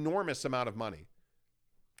makes an enormous amount of money.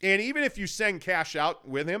 And even if you send cash out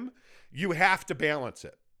with him, you have to balance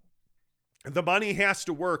it. The money has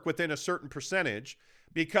to work within a certain percentage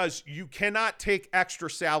because you cannot take extra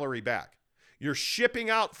salary back. You're shipping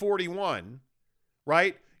out 41,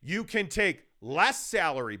 right? You can take less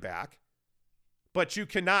salary back, but you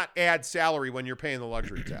cannot add salary when you're paying the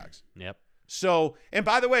luxury tax. Yep. So, and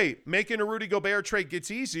by the way, making a Rudy Gobert trade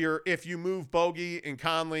gets easier if you move Bogey and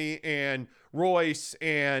Conley and Royce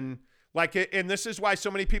and like it. And this is why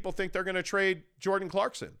so many people think they're going to trade Jordan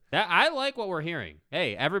Clarkson. I like what we're hearing.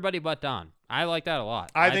 Hey, everybody but Don. I like that a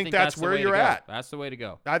lot. I think that's where you're at. That's the way to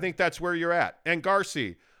go. I think that's where you're at. And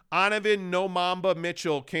Garci, Donovan No Mamba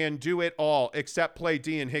Mitchell can do it all except play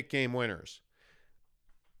D and hit game winners.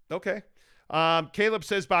 Okay. Caleb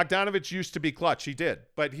says Bogdanovich used to be clutch. He did,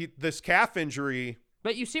 but this calf injury.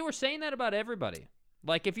 But you see, we're saying that about everybody.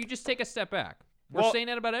 Like if you just take a step back, we're saying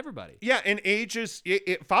that about everybody. Yeah, and age is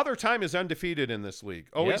Father Time is undefeated in this league.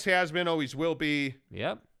 Always has been, always will be.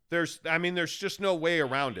 Yep. There's just no way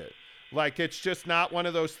around it. Like it's just not one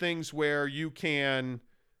of those things where you can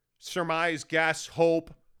surmise, guess,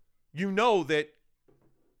 hope. You know that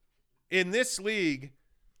in this league,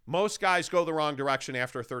 most guys go the wrong direction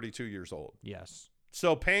after 32 years old. Yes.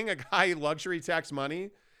 So paying a guy luxury tax money,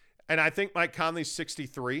 and I think Mike Conley's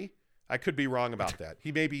 63. I could be wrong about that.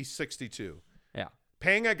 He may be 62. Yeah.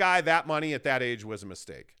 Paying a guy that money at that age was a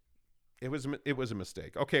mistake. It was a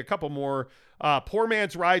mistake. Okay, a couple more. Poor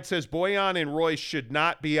Man's Ride says Boyan and Royce should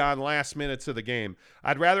not be on last minutes of the game.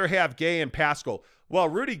 I'd rather have Gay and Pascal. Well,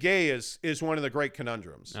 Rudy Gay is one of the great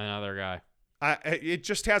conundrums. Another guy. It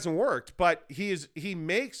just hasn't worked, but he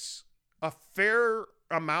makes a fair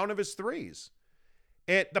amount of his threes.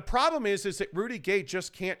 And the problem is that Rudy Gay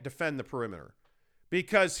just can't defend the perimeter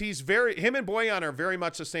because him and Boyan are very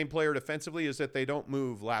much the same player defensively is that they don't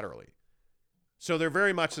move laterally. So they're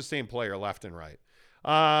very much the same player left and right.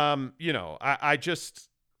 I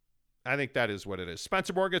think that is what it is.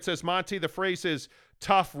 Spencer Morgan says, Monty, the phrase is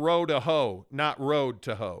tough row to hoe, not road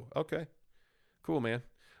to hoe. Okay, cool, man.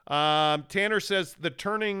 Tanner says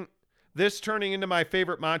turning into my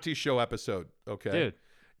favorite Monty Show episode. Okay. Dude.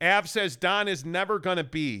 Av says Don is never going to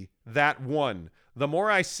be that one. The more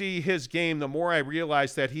I see his game, the more I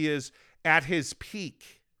realize that he is at his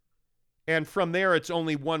peak. And from there, it's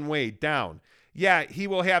only one way down. Yeah, he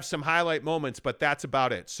will have some highlight moments, but that's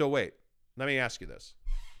about it. So wait, let me ask you this.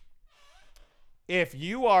 If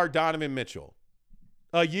you are Donovan Mitchell,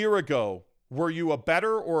 a year ago, were you a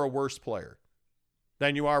better or a worse player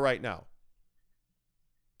than you are right now?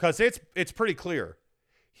 Because it's pretty clear.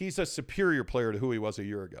 He's a superior player to who he was a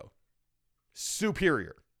year ago.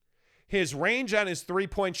 Superior. His range on his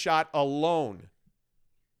three-point shot alone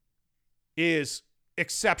is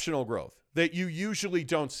exceptional growth that you usually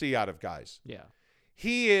don't see out of guys. Yeah.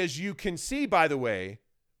 You can see, by the way,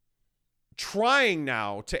 trying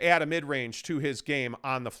now to add a mid-range to his game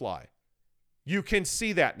on the fly. You can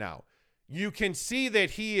see that now. You can see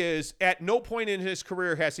that he is, at no point in his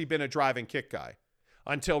career has he been a drive and kick guy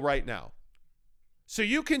until right now. So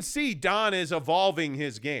you can see Don is evolving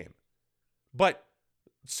his game. But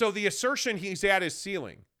so the assertion he's at his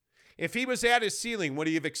ceiling, if he was at his ceiling, would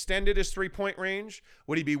he have extended his three-point range?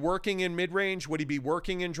 Would he be working in mid-range? Would he be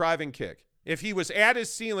working in drive and kick? If he was at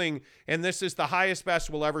his ceiling and this is the highest best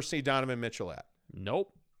we'll ever see Donovan Mitchell at.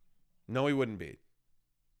 Nope. No, he wouldn't be.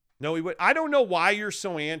 No, he would. I don't know why you're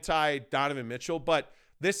so anti Donovan Mitchell, but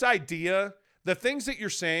this idea, the things that you're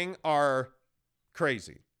saying are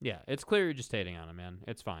crazy. Yeah, it's clear you're just hating on him, man.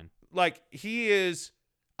 It's fine. Like, he is,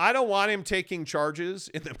 I don't want him taking charges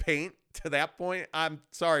in the paint to that point. I'm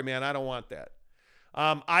sorry, man. I don't want that.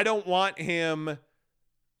 I don't want him.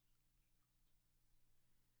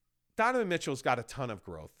 Donovan Mitchell's got a ton of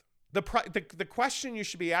growth. The question you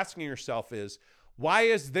should be asking yourself is, why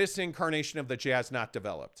is this incarnation of the Jazz not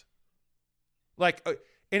developed? Like,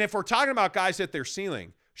 and if we're talking about guys at their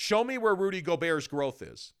ceiling, show me where Rudy Gobert's growth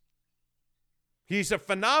is. He's a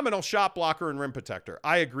phenomenal shot blocker and rim protector.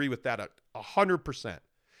 I agree with that 100%.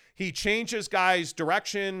 He changes guys'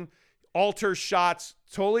 direction, alters shots.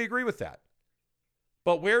 Totally agree with that.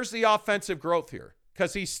 But where's the offensive growth here?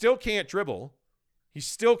 Because he still can't dribble. He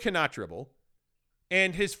still cannot dribble.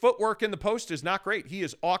 And his footwork in the post is not great. He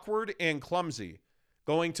is awkward and clumsy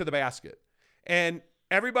going to the basket. And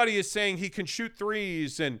everybody is saying he can shoot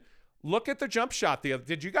threes. And look at the jump shot.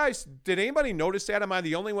 Did anybody notice that? Am I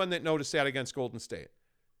the only one that noticed that against Golden State?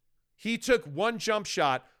 He took one jump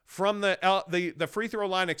shot from the free throw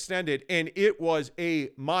line extended, and it was a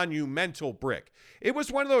monumental brick. It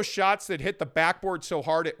was one of those shots that hit the backboard so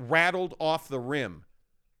hard it rattled off the rim.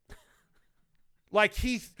 Like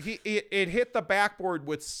it hit the backboard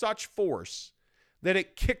with such force that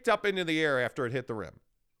it kicked up into the air after it hit the rim.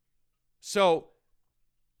 So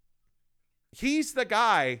he's the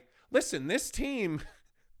guy. Listen, this team's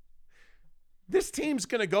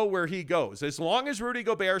going to go where he goes. As long as Rudy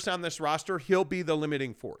Gobert's on this roster, he'll be the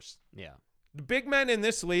limiting force. Yeah. The big men in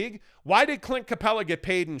this league, why did Clint Capella get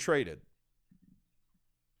paid and traded?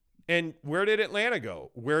 And where did Atlanta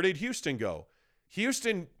go? Where did Houston go?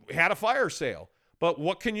 Houston had a fire sale. But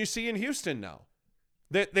what can you see in Houston now?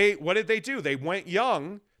 What did they do? They went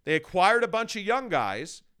young. They acquired a bunch of young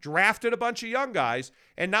guys, drafted a bunch of young guys,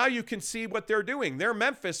 and now you can see what they're doing. They're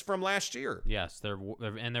Memphis from last year. Yes, they're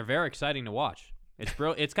very exciting to watch.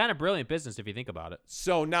 It's kind of brilliant business if you think about it.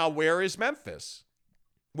 So now where is Memphis?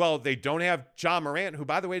 Well, they don't have John Morant, who,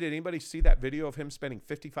 by the way, did anybody see that video of him spending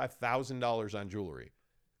 $55,000 on jewelry?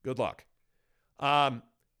 Good luck.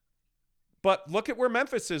 But look at where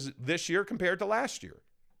Memphis is this year compared to last year.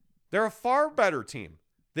 They're a far better team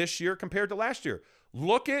this year compared to last year.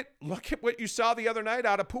 Look at what you saw the other night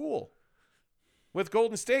out of Poole with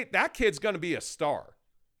Golden State. That kid's going to be a star.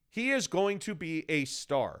 He is going to be a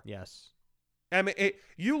star. Yes. I mean,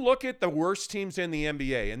 you look at the worst teams in the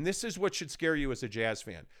NBA, and this is what should scare you as a Jazz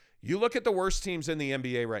fan. You look at the worst teams in the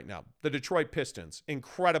NBA right now. The Detroit Pistons,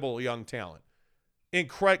 incredible young talent.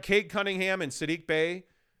 Cade Cunningham and Sadiq Bey.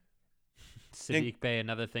 Sadiq Bey,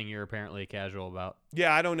 another thing you're apparently casual about.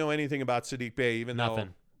 Yeah, I don't know anything about Sadiq Bey, even Nothing.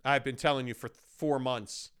 though I've been telling you for 4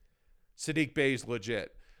 months. Sadiq Bey's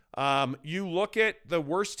legit. You look at the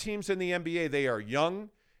worst teams in the NBA, they are young,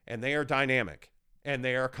 and they are dynamic, and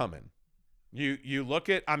they are coming. You look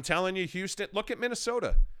at, I'm telling you, Houston, look at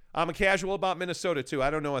Minnesota. I'm a casual about Minnesota, too. I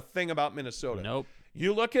don't know a thing about Minnesota. Nope.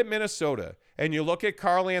 You look at Minnesota, and you look at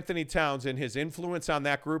Karl Anthony Towns and his influence on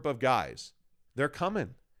that group of guys. They're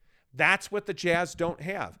coming. That's what the Jazz don't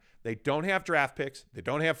have. They don't have draft picks. They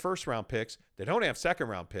don't have first-round picks. They don't have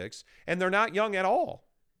second-round picks. And they're not young at all.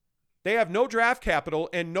 They have no draft capital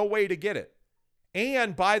and no way to get it.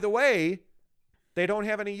 And, by the way, they don't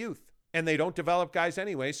have any youth. And they don't develop guys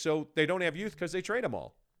anyway, so they don't have youth because they trade them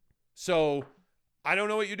all. So I don't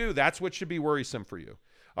know what you do. That's what should be worrisome for you.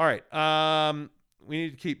 All right. We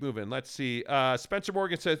need to keep moving. Let's see. Spencer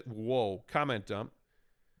Morgan says, whoa, comment dump.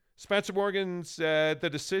 Spencer Morgan said the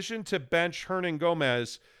decision to bench Hernan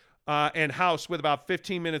Gomez and House with about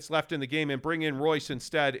 15 minutes left in the game and bring in Royce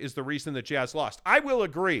instead is the reason the Jazz lost. I will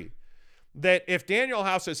agree that if Daniel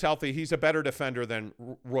House is healthy, he's a better defender than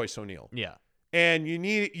Royce O'Neal. Yeah. And you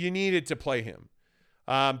needed to play him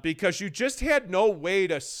because you just had no way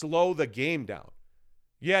to slow the game down.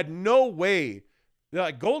 You had no way.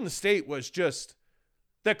 Like Golden State was just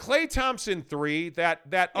The Klay Thompson 3,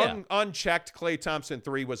 that unchecked Klay Thompson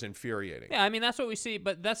 3 was infuriating. Yeah, I mean, that's what we see,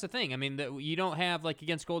 but that's the thing. I mean, you don't have, like,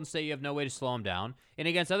 against Golden State, you have no way to slow them down, and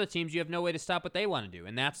against other teams, you have no way to stop what they want to do,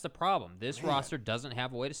 and that's the problem. This roster doesn't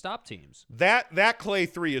have a way to stop teams. That Klay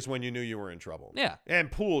 3 is when you knew you were in trouble. Yeah.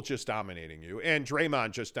 And Poole just dominating you, and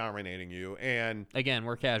Draymond just dominating you, and... Again,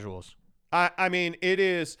 we're casuals. I mean, it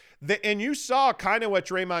is... and you saw kind of what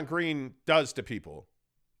Draymond Green does to people.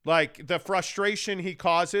 Like, the frustration he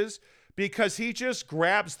causes because he just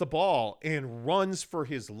grabs the ball and runs for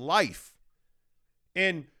his life.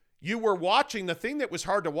 And you were watching, the thing that was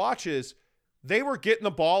hard to watch is they were getting the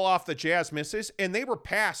ball off the Jazz misses, and they were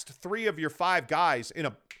past 3 of your 5 guys in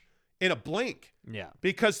a blink. Yeah.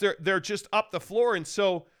 Because they're just up the floor. And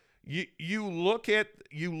so you look at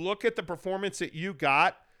the performance that you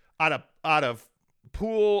got out of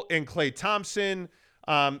Poole and Klay Thompson.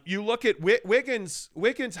 You look at Wiggins,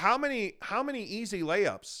 how many easy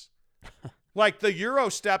layups? Like the Euro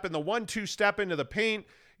step and the 1-2 step into the paint.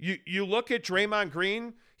 You look at Draymond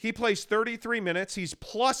Green, he plays 33 minutes. He's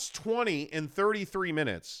plus 20 in 33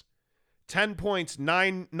 minutes. 10 points,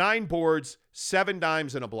 9 boards, 7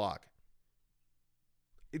 dimes, and a block.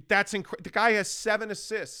 That's incredible. The guy has 7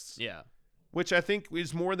 assists. Yeah. Which I think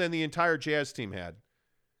is more than the entire Jazz team had.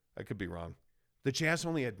 I could be wrong. The Jazz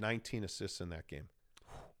only had 19 assists in that game.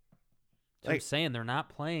 I'm saying they're not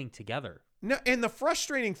playing together. No, and the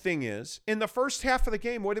frustrating thing is, in the first half of the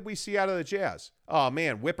game, what did we see out of the Jazz? Oh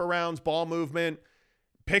man, whip arounds, ball movement,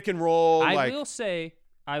 pick and roll. I will say,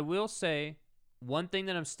 one thing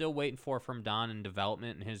that I'm still waiting for from Don in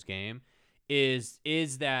development in his game is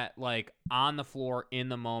that, like, on the floor in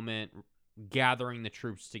the moment, gathering the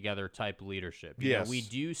troops together type leadership. You know, we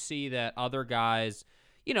do see that other guys.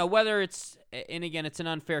 You know, whether it's, and again, it's an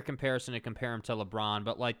unfair comparison to compare him to LeBron,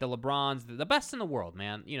 but like the LeBrons, the best in the world,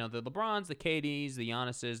 man. You know, the LeBrons, the KDs, the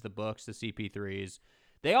Giannis's, the Books, the CP3s,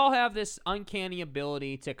 they all have this uncanny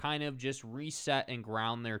ability to kind of just reset and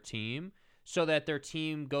ground their team so that their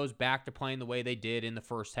team goes back to playing the way they did in the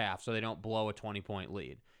first half so they don't blow a 20-point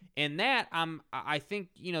lead. And that, I think,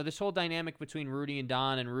 you know, this whole dynamic between Rudy and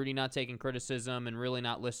Don and Rudy not taking criticism and really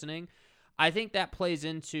not listening, I think that plays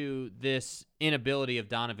into this inability of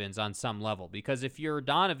Donovan's on some level, because if you're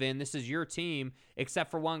Donovan, this is your team except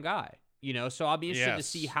for one guy, you know, so I'll be interested to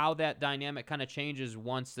see how that dynamic kind of changes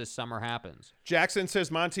once this summer happens. Jackson says,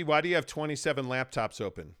 Monty, why do you have 27 laptops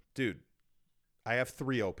open? Dude, I have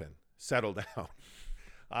 3 open. Settle down.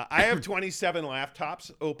 I have 27 laptops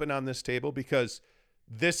open on this table because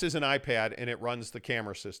this is an iPad and it runs the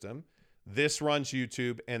camera system. This runs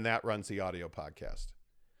YouTube and that runs the audio podcast.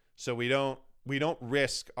 So we don't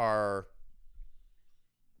risk our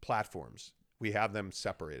platforms. We have them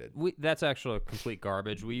separated. That's actually complete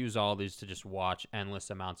garbage. We use all these to just watch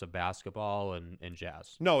endless amounts of basketball and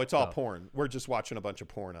jazz. No, it's all porn. We're just watching a bunch of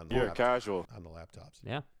porn on the casual on the laptops.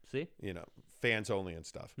 Yeah, see? You know, fans only and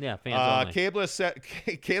stuff. Yeah, fans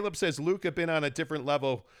only. Caleb says Luka been on a different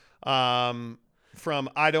level from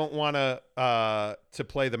I don't want to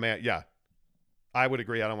play the man. Yeah. I would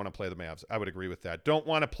agree. I don't want to play the Mavs. I would agree with that. Don't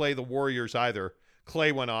want to play the Warriors either.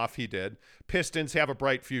 Clay went off. He did. Pistons have a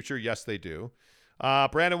bright future. Yes, they do.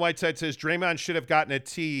 Brandon Whiteside says Draymond should have gotten a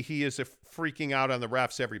T. He is freaking out on the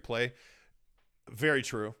refs every play. Very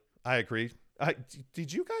true. I agree.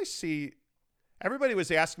 Did you guys see? Everybody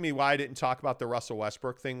was asking me why I didn't talk about the Russell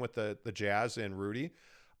Westbrook thing with the Jazz and Rudy.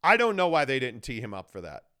 I don't know why they didn't tee him up for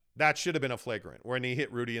that. That should have been a flagrant when he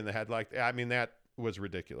hit Rudy in the head. I mean, that was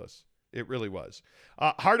ridiculous. It really was.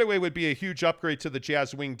 Hardaway would be a huge upgrade to the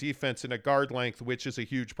Jazz wing defense in a guard length, which is a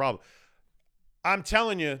huge problem. I'm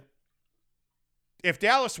telling you, if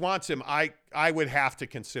Dallas wants him, I would have to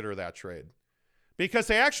consider that trade because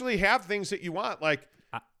they actually have things that you want. Like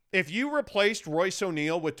if you replaced Royce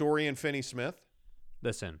O'Neal with Dorian Finney-Smith.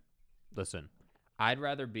 Listen. I'd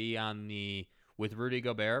rather be with Rudy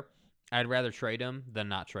Gobert. I'd rather trade him than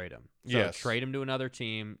not trade him. So trade him to another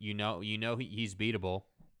team. You know he's beatable.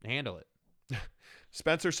 Handle it.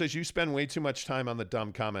 Spencer says you spend way too much time on the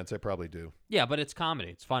dumb comments. I probably do. Yeah, but it's comedy.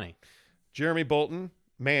 It's funny. Jeremy Bolton,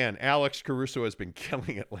 man, Alex Caruso has been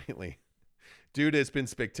killing it lately. Dude has been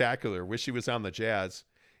spectacular. Wish he was on the Jazz.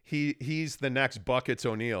 He's the next Buckets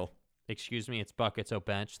O'Neal. Excuse me, it's Buckets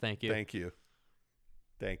O'Bench. Thank you. Thank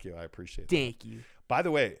you. I appreciate that. Thank you. By the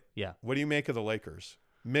way, yeah. What do you make of the Lakers?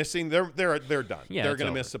 Missing, they're done. Yeah, they're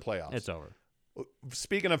going to miss the playoffs. It's over.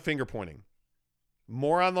 Speaking of finger pointing,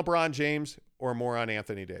 more on LeBron James or more on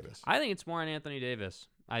Anthony Davis? I think it's more on Anthony Davis.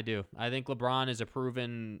 I do. I think LeBron is a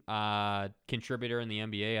proven contributor in the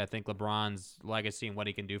NBA. I think LeBron's legacy and what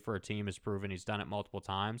he can do for a team is proven. He's done it multiple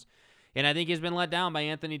times. And I think he's been let down by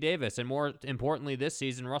Anthony Davis, and more importantly this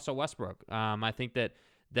season, Russell Westbrook. I think that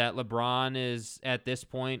LeBron is at this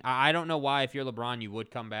point. I don't know why, if you're LeBron, you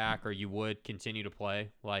would come back or you would continue to play.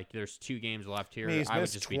 Like, there's 2 games left here. I mean, he's I would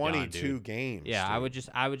missed just 22 be done, dude. games. Yeah, dude.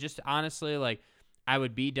 I would just honestly, like, I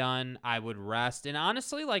would be done. I would rest. And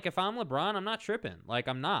honestly, like, if I'm LeBron, I'm not tripping. Like,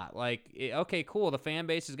 I'm not. Like, okay, cool. The fan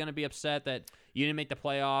base is going to be upset that you didn't make the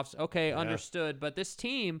playoffs. Okay, understood. But this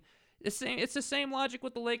team, it's the same logic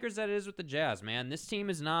with the Lakers that it is with the Jazz, man. This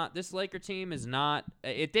Laker team is not,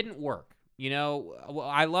 it didn't work. You know,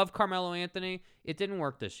 I love Carmelo Anthony. It didn't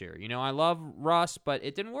work this year. You know, I love Russ, but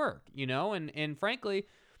it didn't work, you know, and frankly,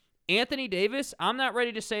 Anthony Davis, I'm not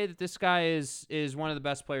ready to say that this guy is one of the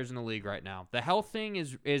best players in the league right now. The health thing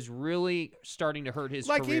is really starting to hurt his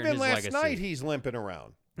career and his legacy. Like, even last night, he's limping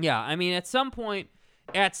around. Yeah, I mean, at some point,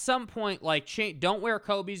 like, don't wear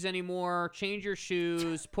Kobe's anymore. Change your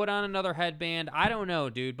shoes. Put on another headband. I don't know,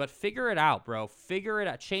 dude, but figure it out, bro. Figure it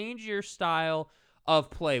out. Change your style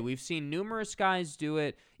of play. We've seen numerous guys do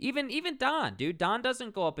it. Even Don, dude. Don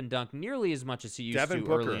doesn't go up and dunk nearly as much as he used to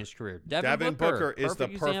early in his career. Devin Booker is the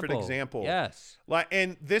perfect example. Yes.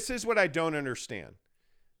 And this is what I don't understand.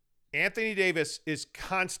 Anthony Davis is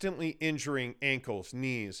constantly injuring ankles,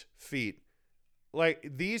 knees, feet. Like,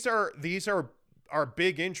 these are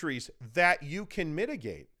big injuries that you can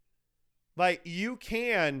mitigate. Like, you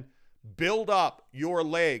can build up your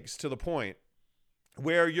legs to the point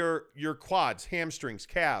where your quads, hamstrings,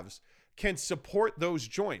 calves can support those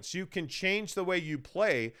joints. You can change the way you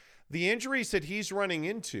play. The injuries that he's running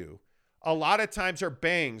into a lot of times are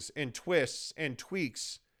bangs and twists and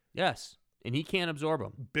tweaks. Yes, and he can't absorb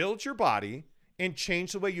them. Build your body and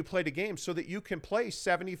change the way you play the game so that you can play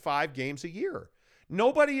 75 games a year.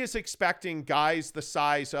 Nobody is expecting guys the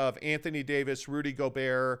size of Anthony Davis, Rudy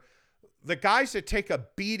Gobert, the guys that take a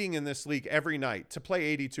beating in this league every night to play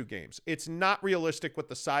 82 games. It's not realistic with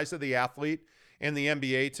the size of the athlete in the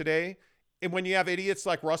NBA today. And when you have idiots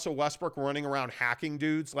like Russell Westbrook running around hacking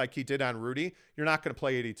dudes like he did on Rudy, you're not going to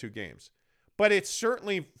play 82 games. But it's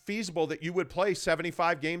certainly feasible that you would play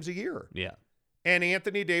 75 games a year. Yeah. And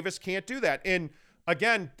Anthony Davis can't do that. And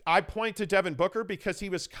again, I point to Devin Booker because he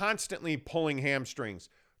was constantly pulling hamstrings,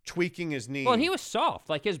 tweaking his knee. Well, he was soft.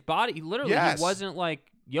 Like, his body, literally, Yes. he wasn't,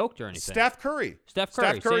 like, yoked or anything. Steph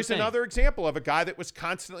Curry's another example of a guy that was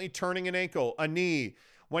constantly turning an ankle, a knee,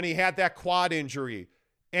 when he had that quad injury,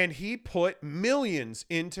 and he put millions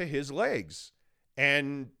into his legs,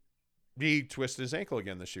 and he twisted his ankle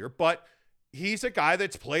again this year. But he's a guy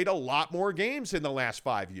that's played a lot more games in the last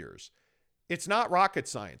 5 years. It's not rocket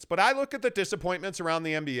science. But I look at the disappointments around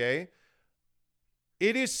the NBA.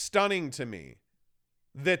 It is stunning to me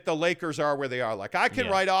that the Lakers are where they are. Like, I can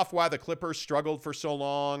write off why the Clippers struggled for so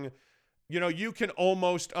long. You know, you can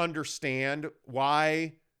almost understand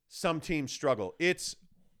why some teams struggle. It's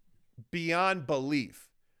beyond belief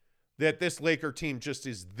that this Laker team just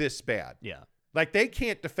is this bad. Yeah. Like, they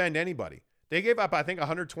can't defend anybody. They gave up, I think,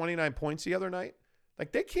 129 points the other night.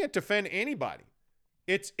 Like, they can't defend anybody.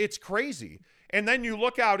 It's crazy. And then you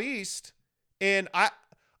look out east, and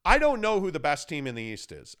I don't know who the best team in the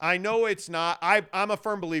East is. I know it's not. I'm a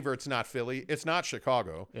firm believer it's not Philly. It's not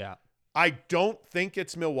Chicago. Yeah. I don't think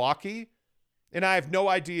it's Milwaukee. And I have no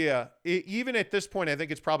idea. Even at this point, I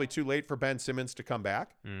think it's probably too late for Ben Simmons to come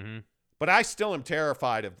back. Mm-hmm. But I still am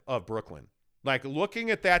terrified of Brooklyn. Like,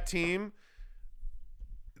 looking at that team,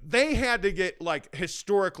 they had to get, like,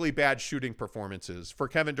 historically bad shooting performances for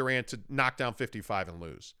Kevin Durant to knock down 55 and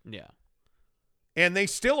lose. Yeah. And they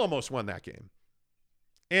still almost won that game.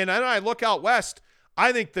 And I look out west,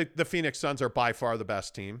 I think the Phoenix Suns are by far the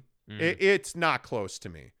best team. It's not close to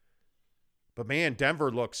me. But, man,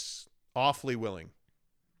 Denver looks awfully willing.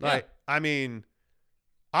 Yeah. I mean,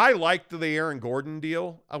 I liked the Aaron Gordon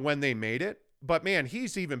deal when they made it. But, man,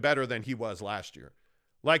 he's even better than he was last year.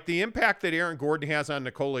 Like, the impact that Aaron Gordon has on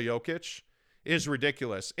Nikola Jokic is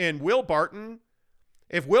ridiculous. And Will Barton,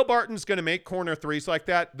 if Will Barton's going to make corner threes like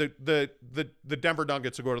that, the Denver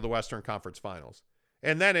Nuggets will go to the Western Conference Finals.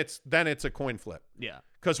 And then it's a coin flip. Yeah.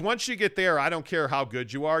 Because once you get there, I don't care how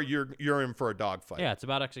good you are, you're in for a dogfight. Yeah, it's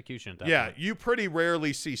about execution at that point. You pretty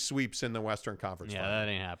rarely see sweeps in the Western Conference Finals. That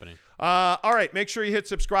ain't happening. All right, make sure you hit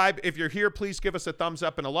subscribe. If you're here, please give us a thumbs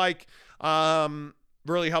up and a like.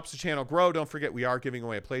 Really helps the channel grow. Don't forget, we are giving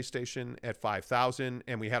away a PlayStation at 5,000,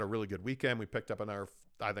 and we had a really good weekend. We picked up another,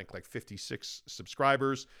 I think, like 56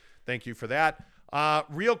 subscribers. Thank you for that.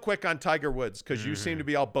 Real quick on Tiger Woods, because you seem to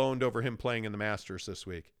be all boned over him playing in the Masters this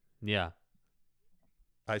week. Yeah.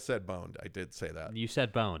 I said boned. I did say that. You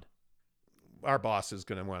said boned. Our boss is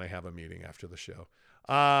going to want to have a meeting after the show.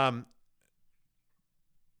 I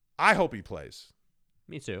hope he plays.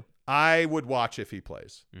 Me too. I would watch if he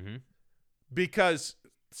plays. Mm-hmm. Because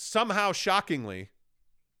somehow, shockingly,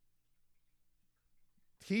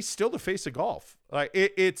 he's still the face of golf. Like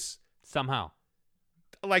it's somehow.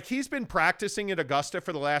 Like he's been practicing at Augusta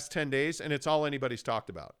for the last 10 days, and it's all anybody's talked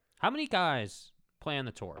about. How many guys play on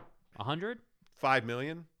the tour? 100? 5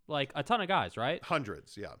 million? Like a ton of guys, right?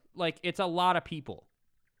 Hundreds, yeah. Like it's a lot of people.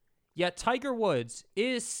 Yet Tiger Woods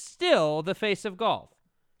is still the face of golf.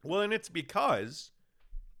 Well, and it's because,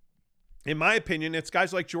 in my opinion, it's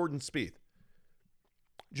guys like Jordan Spieth.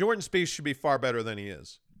 Jordan Spieth should be far better than he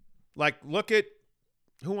is. Like, look at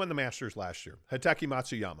who won the Masters last year. Hideki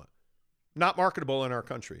Matsuyama. Not marketable in our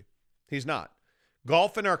country. He's not.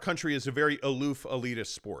 Golf in our country is a very aloof,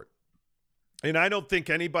 elitist sport. And I don't think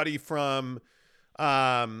anybody from,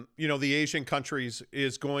 the Asian countries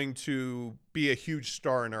is going to be a huge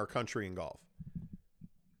star in our country in golf.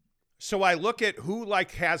 So I look at who,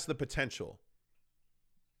 like, has the potential.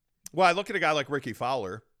 Well, I look at a guy like Ricky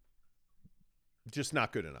Fowler. Just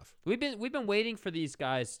not good enough. We've been waiting for these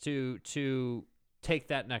guys to take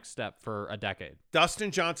that next step for a decade.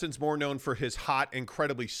 Dustin Johnson's more known for his hot,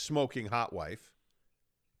 incredibly smoking hot wife.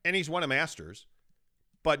 And he's won a Masters,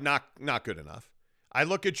 but not good enough. I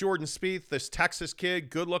look at Jordan Spieth, this Texas kid,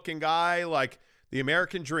 good-looking guy, like the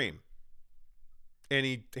American dream. And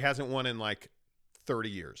he hasn't won in like 30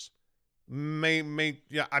 years. Would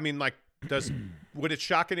it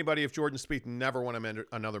shock anybody if Jordan Spieth never won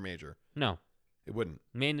another major? No. It wouldn't.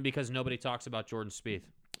 Mainly because nobody talks about Jordan Spieth.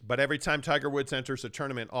 But every time Tiger Woods enters a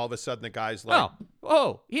tournament, all of a sudden the guy's like...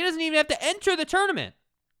 He doesn't even have to enter the tournament.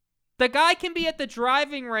 The guy can be at the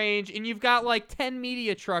driving range, and you've got like 10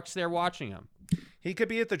 media trucks there watching him. He could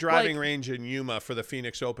be at the driving range in Yuma for the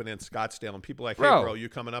Phoenix Open in Scottsdale, and people are like, hey, bro, you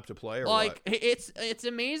coming up to play or what? It's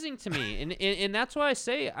amazing to me, and that's why I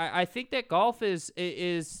say I think that golf is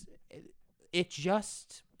it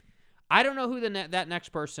just... I don't know who that next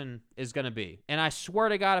person is going to be. And I swear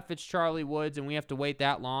to God, if it's Charlie Woods and we have to wait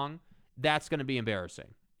that long, that's going to be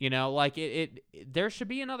embarrassing. You know, like there should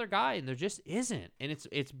be another guy, and there just isn't. And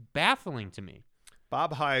it's baffling to me.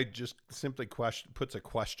 Bob Hyde just simply puts a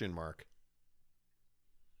question mark.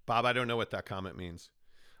 Bob, I don't know what that comment means.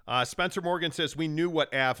 Spencer Morgan says, we knew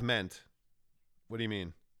what Av meant. What do you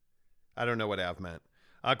mean? I don't know what Av meant.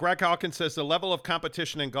 Greg Hawkins says the level of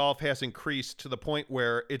competition in golf has increased to the point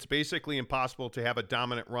where it's basically impossible to have a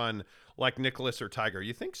dominant run like Nicklaus or Tiger.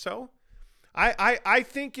 You think so? I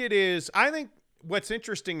think it is. I think what's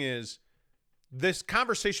interesting is this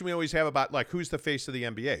conversation we always have about, like, who's the face of the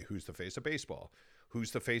NBA? Who's the face of baseball?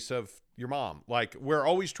 Who's the face of your mom? Like, we're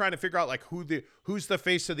always trying to figure out, like, who's the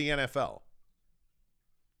face of the NFL.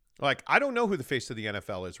 Like, I don't know who the face of the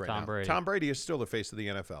NFL is right now. Brady. Tom Brady is still the face of the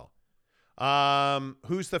NFL.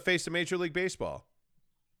 Who's the face of Major League Baseball?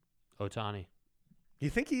 Ohtani. You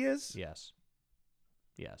think he is? Yes.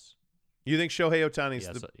 You think Shohei Ohtani's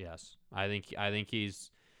Yes. I think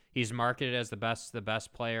he's marketed as the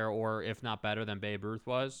best player, or if not better than Babe Ruth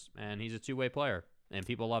was, and he's a two-way player, and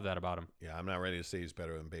people love that about him. Yeah, I'm not ready to say he's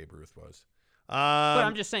better than Babe Ruth was. But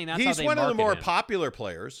I'm just saying that's how they he's one of the more him. popular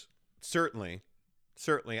players, certainly.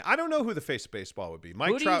 I don't know who the face of baseball would be.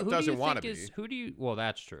 Mike Trout doesn't want to be. Well,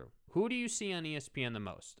 that's true. Who do you see on ESPN the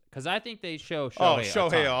most? Because I think they show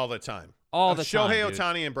Shohei all the time. Shohei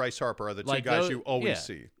Ohtani and Bryce Harper are the two guys you always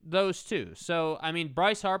see. Those two. So, I mean,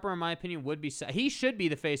 Bryce Harper, in my opinion, would be he should be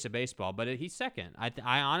the face of baseball, but he's second.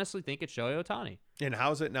 I honestly think it's Shohei Ohtani. And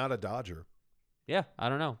how's it not a Dodger? Yeah, I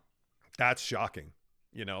don't know. That's shocking.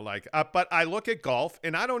 You know, like, but I look at golf,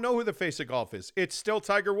 and I don't know who the face of golf is. It's still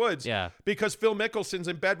Tiger Woods. Yeah. Because Phil Mickelson's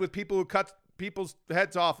in bed with people who cut people's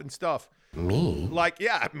heads off and stuff. Me? Like,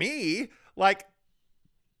 yeah, me. Like,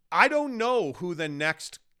 I don't know who the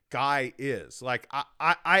next guy is. Like,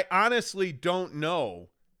 I honestly don't know.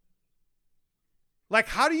 Like,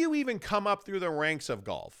 how do you even come up through the ranks of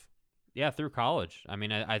golf? Yeah, through college. I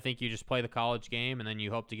mean, I think you just play the college game, and then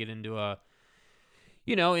you hope to get into a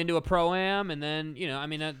pro-am, and then,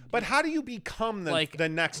 But how do you become the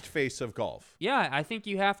next face of golf? Yeah, I think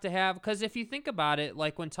you have to have, because if you think about it,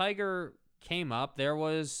 like when Tiger came up, there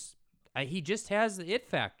was, he just has the it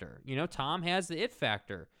factor. Tom has the it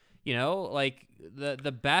factor. Like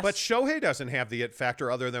the best. But Shohei doesn't have the it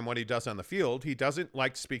factor other than what he does on the field. He doesn't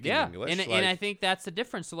like speaking English. And I think that's the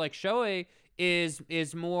difference. So, like, Shohei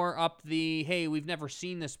is more up the, hey, we've never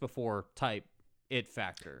seen this before type it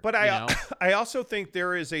factor. But I also think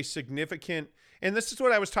there is a significant, and this is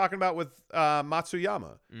what I was talking about with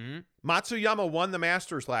Matsuyama. Mm-hmm. Matsuyama won the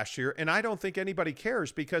Masters last year, and I don't think anybody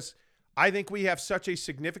cares because I think we have such a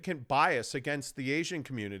significant bias against the Asian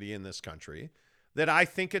community in this country that I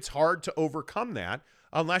think it's hard to overcome that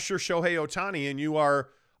unless you're Shohei Ohtani and you are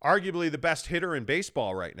arguably the best hitter in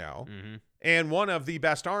baseball right now, and one of the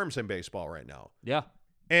best arms in baseball right now. Yeah.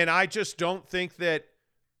 And I just don't think that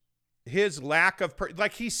his lack of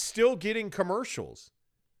he's still getting commercials.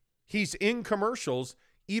 He's in commercials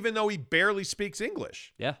even though he barely speaks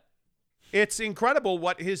English. Yeah. It's incredible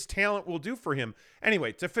what his talent will do for him.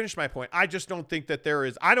 Anyway, to finish my point, I just don't think that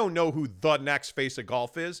I don't know who the next face of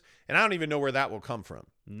golf is, and I don't even know where that will come from.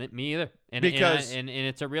 Me either. And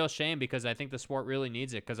it's a real shame because I think the sport really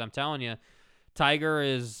needs it because I'm telling you, Tiger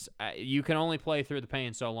is you can only play through the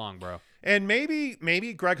pain so long, bro. And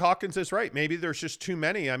maybe Greg Hawkins is right. Maybe there's just too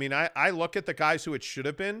many. I mean, I look at the guys who it should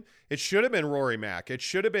have been. It should have been Rory Mac. It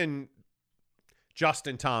should have been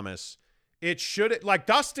Justin Thomas. It should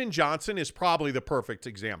Dustin Johnson is probably the perfect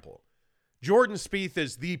example. Jordan Spieth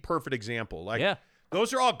is the perfect example.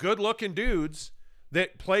 Those are all good-looking dudes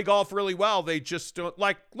that play golf really well. They just don't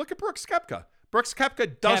look at Brooks Koepka. Brooks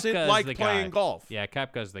Koepka doesn't like playing golf. Yeah,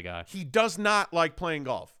 Koepka's the guy. He does not like playing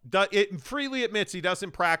golf. It freely admits he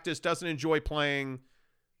doesn't practice, doesn't enjoy playing,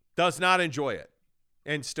 does not enjoy it,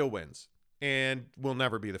 and still wins, and will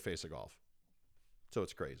never be the face of golf. So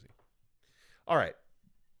it's crazy. All right.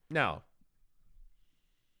 Now,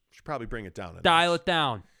 should probably bring it down. Dial it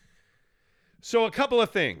down. So a couple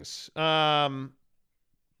of things.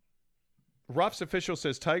 Ruff's official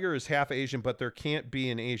says Tiger is half Asian, but there can't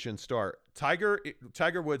be an Asian star. Tiger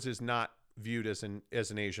Woods is not viewed as an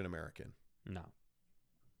Asian American. No,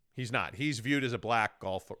 he's not. He's viewed as a black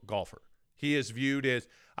golfer. He is viewed as,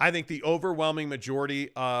 I think the overwhelming majority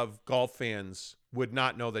of golf fans would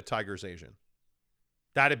not know that Tiger's Asian.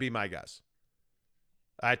 That'd be my guess.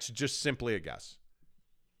 That's just simply a guess.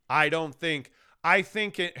 I think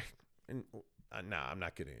it. No, I'm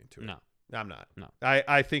not getting into it. No, I'm not. No,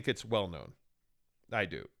 I think it's well known. I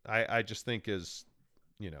do. I just think anyways.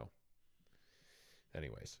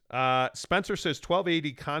 Spencer says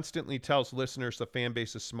 1280 constantly tells listeners the fan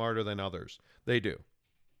base is smarter than others. They do.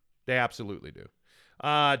 They absolutely do.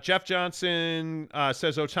 Jeff Johnson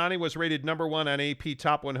says Ohtani was rated number 1 on AP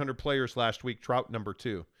top 100 players last week. Trout number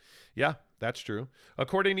 2. Yeah, that's true.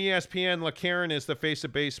 According to ESPN, LeCarron is the face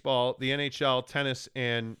of baseball, the NHL, tennis,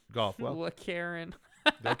 and golf. Well, LeCarron.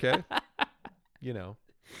 Okay.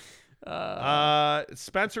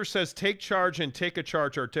 Spencer says take charge and take a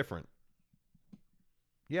charge are different.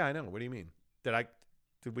 Yeah, I know. What do you mean? Did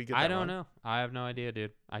we get that I don't wrong? know. I have no idea,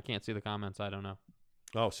 dude. I can't see the comments. I don't know.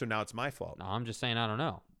 Oh, so now it's my fault. No, I'm just saying I don't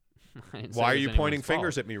know. Why are you pointing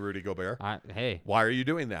fingers at me, Rudy Gobert? Hey. Why are you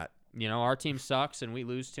doing that? Our team sucks and we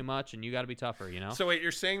lose too much and you got to be tougher, So wait, you're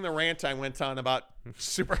saying the rant I went on about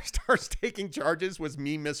superstars taking charges was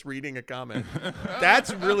me misreading a comment?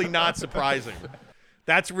 That's really not surprising.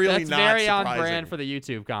 That's really not very surprising. On brand for the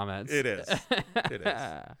YouTube comments. It is. It is.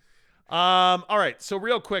 All right. So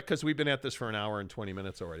real quick, because we've been at this for an hour and 20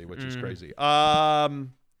 minutes already, which is crazy. So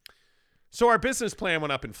our business plan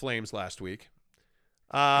went up in flames last week.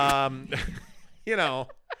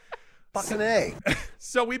 Fucking A.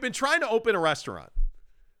 So we've been trying to open a restaurant,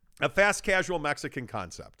 a fast casual Mexican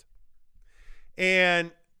concept.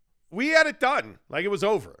 And we had it done. Like it was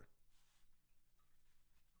over.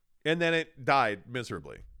 And then it died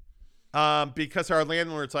miserably. Because our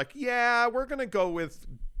landlord's like, yeah, we're going to go with,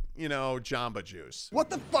 Jamba Juice. What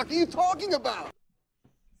the fuck are you talking about?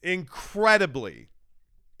 Incredibly,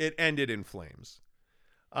 it ended in flames.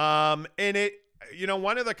 And it,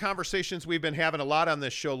 one of the conversations we've been having a lot on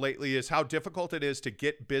this show lately is how difficult it is to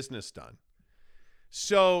get business done.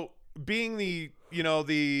 So being the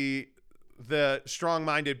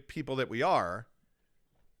strong-minded people that we are,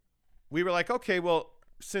 we were like, okay, well,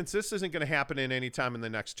 since this isn't going to happen in any time in the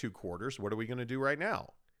next 2 quarters, what are we going to do right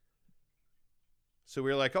now? So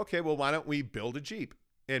we were like, okay, well, why don't we build a Jeep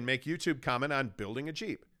and make YouTube comment on building a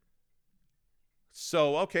Jeep?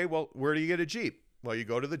 So, okay, well, where do you get a Jeep? Well, you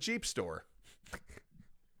go to the Jeep store.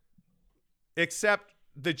 Except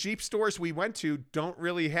the Jeep stores we went to don't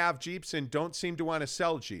really have Jeeps and don't seem to want to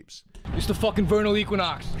sell Jeeps. It's the fucking vernal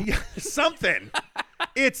equinox. Yeah, something.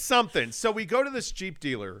 It's something. So we go to this Jeep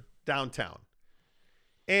dealer downtown,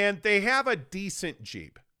 and they have a decent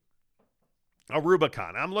Jeep, a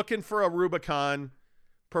Rubicon. I'm looking for a Rubicon,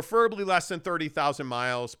 preferably less than 30,000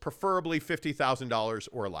 miles, preferably $50,000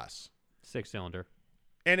 or less. 6-cylinder.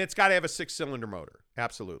 And it's got to have a 6-cylinder motor.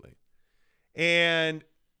 Absolutely. And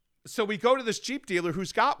so we go to this Jeep dealer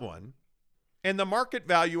who's got one, and the market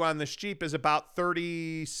value on this Jeep is about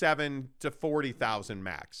 37 to 40,000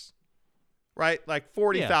 max, right? Like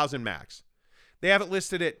 40,000 max. They have it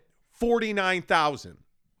listed at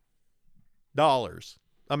 $49,000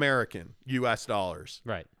 American, US dollars.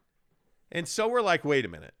 Right. And so we're like, wait a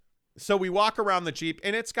minute. So we walk around the Jeep,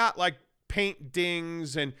 and it's got like paint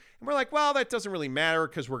dings. And we're like, well, that doesn't really matter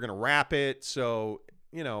because we're going to wrap it. So,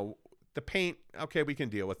 the paint, okay, we can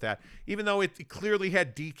deal with that. Even though it clearly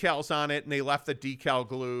had decals on it and they left the decal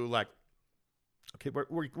glue, like, okay,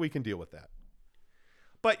 we can deal with that.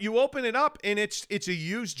 But you open it up and it's a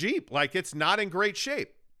used Jeep. Like, it's not in great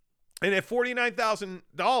shape. And at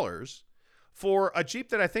 $49,000 for a Jeep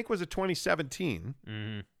that I think was a 2017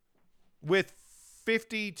 with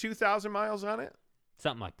 52,000 miles on it.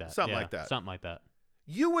 Something like that. Something like that.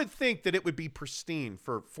 You would think that it would be pristine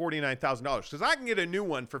for $49,000 because I can get a new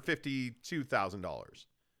one for $52,000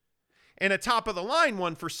 and a top of the line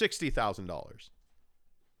one for $60,000.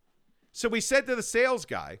 So we said to the sales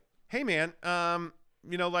guy, hey man,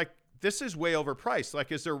 this is way overpriced.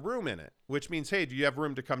 Like, is there room in it? Which means, hey, do you have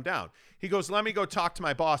room to come down? He goes, let me go talk to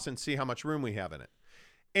my boss and see how much room we have in it.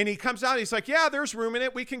 And he comes out, he's like, yeah, there's room in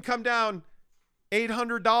it. We can come down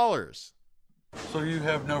 $800. So you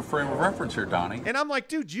have no frame of reference here, Donnie. And I'm like,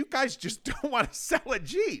 dude, you guys just don't want to sell a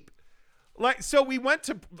Jeep. Like, so we went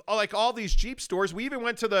to like all these Jeep stores. We even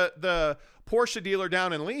went to the Porsche dealer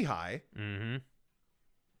down in Lehigh. Mm-hmm.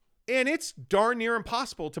 And it's darn near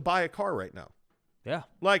impossible to buy a car right now. Yeah.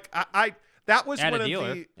 Like that was at one a of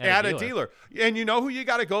dealer. the at a dealer. And you know who you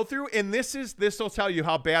got to go through? And this will tell you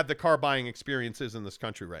how bad the car buying experience is in this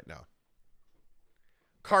country right now.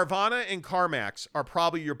 Carvana and CarMax are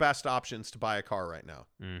probably your best options to buy a car right now.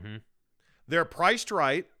 Mm-hmm. They're priced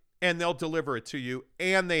right, and they'll deliver it to you.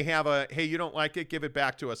 And they have hey, you don't like it? Give it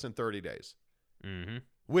back to us in 30 days. Mm-hmm.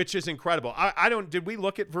 Which is incredible. Did we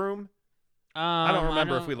look at Vroom? I don't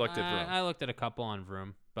remember if we looked at Vroom. I looked at a couple on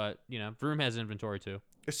Vroom, but Vroom has inventory too.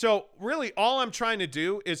 So really, all I'm trying to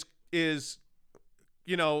do is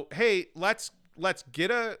hey, let's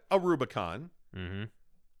get a Rubicon. Mm-hmm.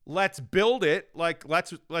 Let's build it. Like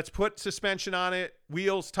let's put suspension on it,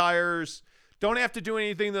 wheels, tires. Don't have to do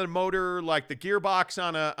anything to the motor. Like the gearbox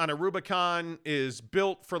on a Rubicon is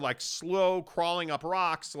built for like slow crawling up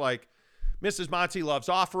rocks. Like Mrs. Monty loves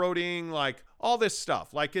off-roading. Like all this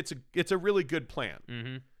stuff. Like it's a really good plan.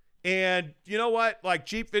 Mm-hmm. And you know what? Like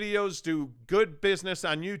Jeep videos do good business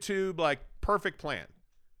on YouTube. Like perfect plan.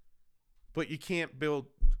 But you can't build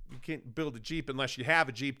a Jeep unless you have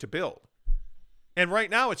a Jeep to build. And right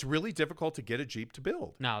now, it's really difficult to get a Jeep to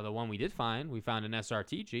build. Now, the one we found an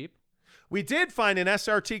SRT Jeep. We did find an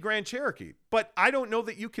SRT Grand Cherokee, but I don't know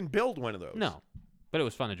that you can build one of those. No, but it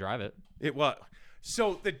was fun to drive it. It was.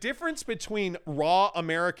 So the difference between raw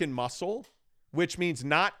American muscle, which means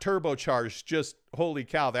not turbocharged, just holy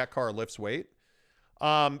cow, that car lifts weight,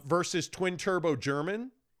 versus twin turbo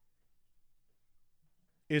German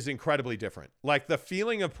is incredibly different. Like the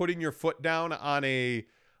feeling of putting your foot down on a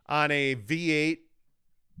V8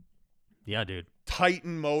 dude.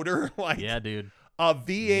 Titan motor, like dude. A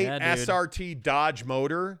V8 SRT Dodge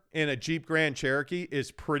motor in a Jeep Grand Cherokee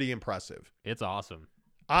is pretty impressive. It's awesome.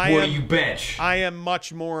 You bitch. I am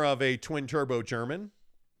much more of a twin turbo German,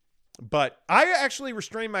 but I actually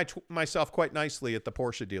restrained myself quite nicely at the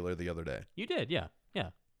Porsche dealer the other day. You did, yeah.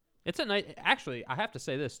 It's a nice. Actually, I have to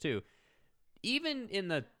say this too. Even in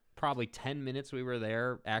the probably 10 minutes we were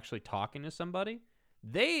there, actually talking to somebody,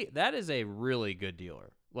 that is a really good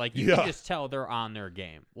dealer. Like you can just tell they're on their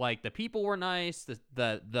game. Like the people were nice.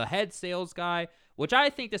 The head sales guy, which I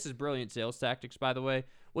think this is brilliant sales tactics, by the way.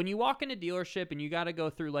 When you walk in a dealership and you got to go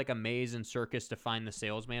through like a maze and circus to find the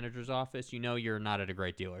sales manager's office, you're not at a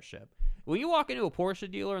great dealership. When you walk into a Porsche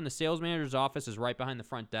dealer and the sales manager's office is right behind the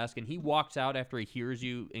front desk and he walks out after he hears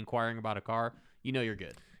you inquiring about a car, you're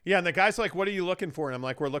good. Yeah, and the guy's like, what are you looking for? And I'm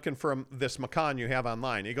like, we're looking for this Macan you have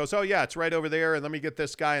online. He goes, oh, yeah, it's right over there, and let me get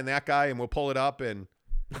this guy and that guy, and we'll pull it up. And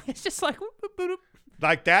it's just like,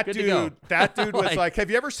 like that good dude, that dude was like, have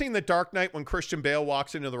you ever seen The Dark Knight when Christian Bale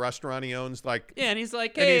walks into the restaurant he owns? Like, yeah, and he's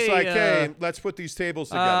like, hey, let's put these tables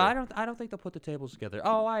together. I don't think they'll put the tables together.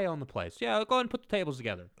 Oh, I own the place. Yeah, go ahead and put the tables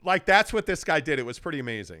together. Like, that's what this guy did. It was pretty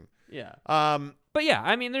amazing. Yeah. But yeah,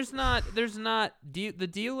 I mean, the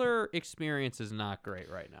dealer experience is not great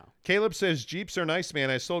right now. Caleb says, Jeeps are nice, man.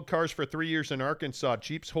 I sold cars for 3 years in Arkansas.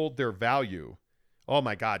 Jeeps hold their value. Oh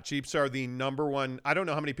my God. Jeeps are the number one. I don't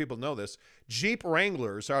know how many people know this. Jeep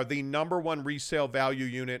Wranglers are the number one resale value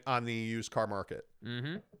unit on the used car market.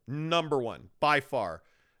 Mm-hmm. Number one by far.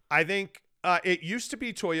 I think it used to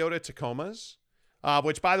be Toyota Tacomas.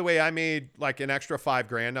 Which, by the way, I made like an extra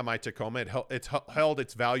 $5,000 on my Tacoma. It's held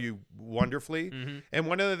its value wonderfully. Mm-hmm. And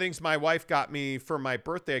one of the things my wife got me for my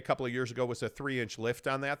birthday a couple of years ago was a 3-inch lift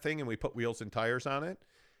on that thing, and we put wheels and tires on it.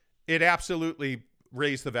 It absolutely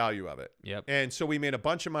raised the value of it. Yep. And so we made a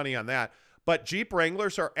bunch of money on that. But Jeep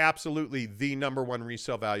Wranglers are absolutely the number one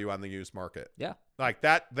resale value on the used market. Yeah. Like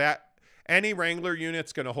that. Any Wrangler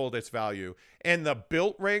unit's going to hold its value. And the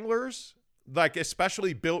built Wranglers, like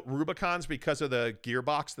especially built Rubicons because of the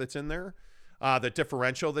gearbox that's in there, the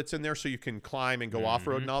differential that's in there so you can climb and go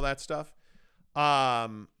off-road and all that stuff,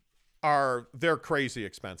 they're crazy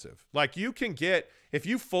expensive. Like you can get, if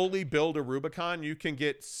you fully build a Rubicon, you can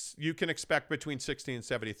expect between $60,000 and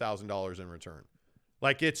 $70,000 in return.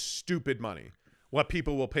 Like it's stupid money what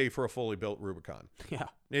people will pay for a fully built Rubicon. Yeah.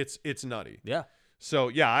 It's nutty. Yeah. So,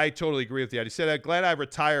 yeah, I totally agree with you. He said, I'm glad I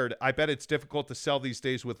retired. I bet it's difficult to sell these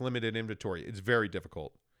days with limited inventory. It's very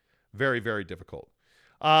difficult. Very, very difficult.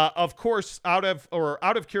 Of course, out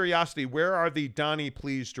of curiosity, where are the Donnie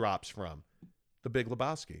Please drops from? The Big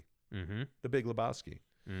Lebowski. Mm-hmm. The Big Lebowski.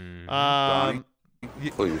 Mm-hmm. Donnie,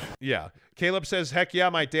 please. Yeah. Caleb says, heck yeah,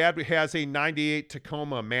 my dad has a 98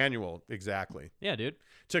 Tacoma manual. Exactly. Yeah, dude.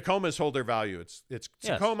 Tacomas hold their value. It's Yes.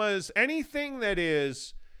 Tacomas, anything that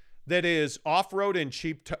is off-road and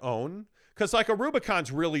cheap to own, because like a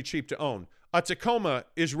Rubicon's really cheap to own. A Tacoma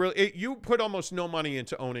is really you put almost no money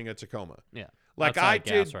into owning a Tacoma. Yeah. Like Outside I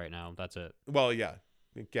gas did right now. That's it. Well, yeah,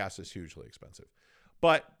 gas is hugely expensive,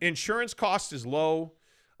 but insurance cost is low.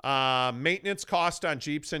 Maintenance cost on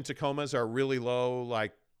Jeeps and Tacomas are really low.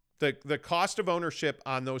 Like the cost of ownership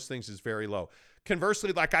on those things is very low.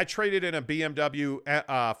 Conversely, like I traded in a BMW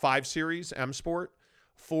 5 Series M Sport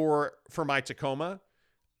for my Tacoma.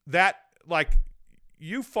 That like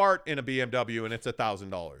you fart in a BMW and it's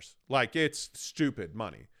 $1,000. Like it's stupid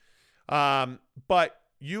money. But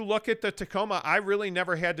you look at the Tacoma, I really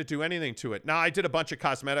never had to do anything to it. Now I did a bunch of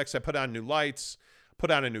cosmetics. I put on new lights, put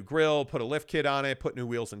on a new grill, put a lift kit on it, put new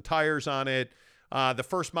wheels and tires on it. The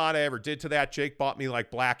first mod I ever did to that, Jake bought me like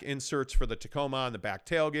black inserts for the Tacoma on the back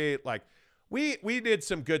tailgate. Like we did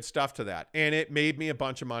some good stuff to that, and it made me a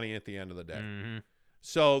bunch of money at the end of the day. Mm-hmm.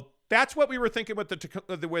 So that's what we were thinking with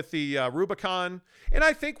the Rubicon, and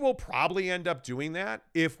I think we'll probably end up doing that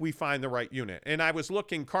if we find the right unit. And I was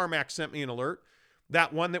looking, CarMax sent me an alert.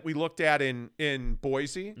 That one that we looked at in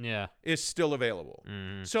Boise is still available.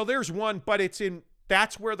 Mm-hmm. So there's one, but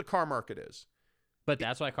that's where the car market is. But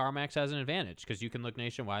that's why CarMax has an advantage, because you can look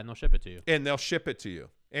nationwide and they'll ship it to you. And they'll ship it to you.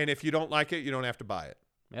 And if you don't like it, you don't have to buy it.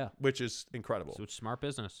 Yeah. Which is incredible. So it's smart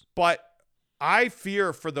business. But I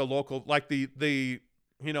fear for the local, like the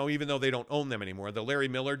even though they don't own them anymore, the Larry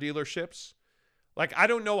Miller dealerships. Like, I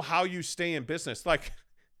don't know how you stay in business. Like,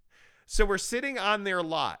 so we're sitting on their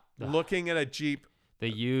lot looking at a Jeep. The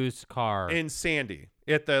used car. In Sandy,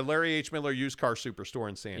 at the Larry H. Miller used car superstore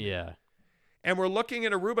in Sandy. Yeah. And we're looking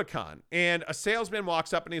at a Rubicon, and a salesman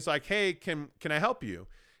walks up and he's like, hey, can I help you?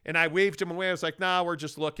 And I waved him away. I was like, nah, we're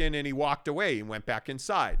just looking. And he walked away and went back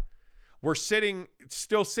inside. We're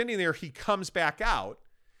still sitting there. He comes back out,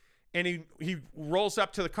 and he rolls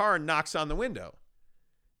up to the car and knocks on the window.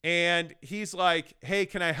 And he's like, hey,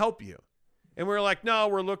 can I help you? And we're like, no,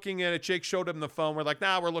 we're looking at it. Jake showed him the phone. We're like,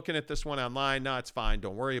 nah, we're looking at this one online. No, it's fine.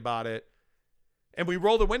 Don't worry about it. And we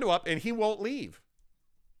roll the window up, and he won't leave.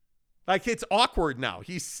 Like, it's awkward now.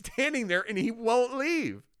 He's standing there, and he won't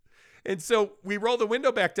leave. And so we roll the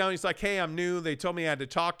window back down. He's like, hey, I'm new. They told me I had to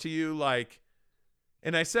talk to you. Like,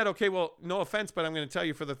 and I said, okay, well, no offense, but I'm going to tell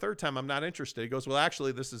you for the third time I'm not interested. He goes, well,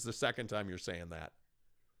 actually, this is the second time you're saying that.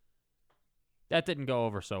 That didn't go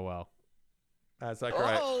over so well. I was like, all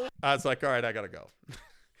right. I got to go.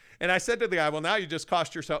 And I said to the guy, well, now you just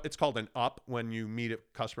cost yourself, it's called an up when you meet a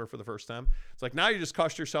customer for the first time. It's like, now you just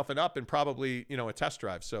cost yourself an up and probably, a test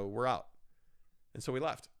drive. So we're out. And so we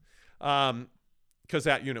left. Because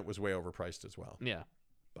that unit was way overpriced as well. Yeah.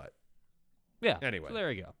 But yeah. Anyway. So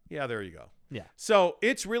there you go. Yeah, there you go. Yeah. So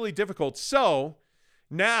it's really difficult. So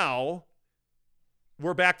now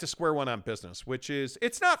we're back to square one on business, which is,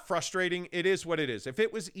 it's not frustrating. It is what it is. If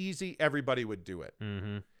it was easy, everybody would do it.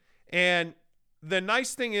 Mm-hmm. And the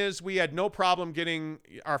nice thing is we had no problem getting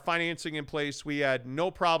our financing in place. We had no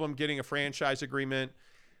problem getting a franchise agreement.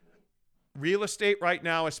 Real estate right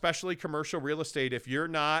now, especially commercial real estate, if you're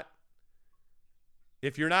not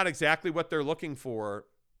exactly what they're looking for,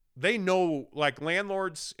 they know, like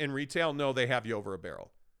landlords in retail know they have you over a barrel.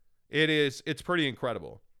 It's pretty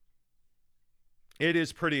incredible. It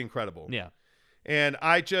is pretty incredible. Yeah. And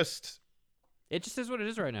it just is what it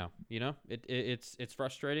is right now. It's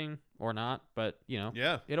frustrating or not, but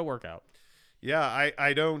yeah, it'll work out. Yeah.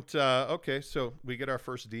 I don't, okay. So we get our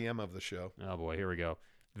first DM of the show. Oh boy, here we go.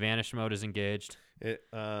 Vanish mode is engaged.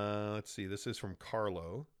 Let's see. This is from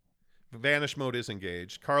Carlo. Vanish mode is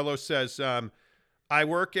engaged. Carlos says, I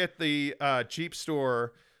work at the Jeep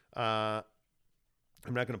store. I'm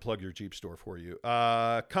not going to plug your Jeep store for you.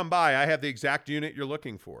 Come by. I have the exact unit you're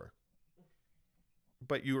looking for.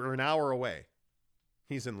 But you are an hour away.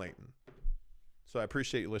 He's in Layton. So I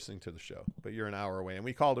appreciate you listening to the show, but you're an hour away. And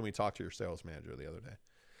we called and we talked to your sales manager the other day.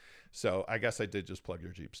 So I guess I did just plug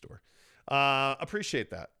your Jeep store. Appreciate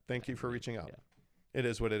that. Thank you for reaching out. Yeah. It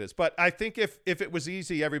is what it is. But I think if it was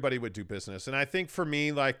easy, everybody would do business. And I think for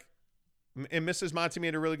me, like, and Mrs. Monty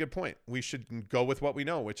made a really good point. We should go with what we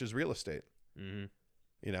know, which is real estate. Mm-hmm.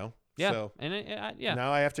 You know? Yeah. So and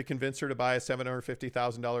now I have to convince her to buy a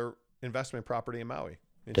 $750,000 investment property in Maui.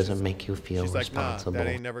 And doesn't make you feel she's responsible. Like, nah,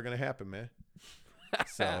 that ain't never going to happen, man.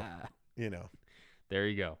 So, you know. There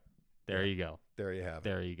you go. There you go. There you have it.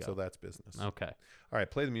 There you go. So that's business. Okay. All right,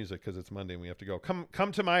 play the music because it's Monday and we have to go.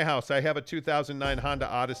 Come to my house. I have a 2009 Honda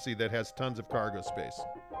Odyssey that has tons of cargo space.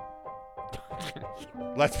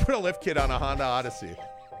 Let's put a lift kit on a Honda Odyssey.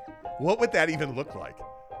 What would that even look like?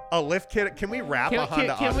 A lift kit? Can we wrap a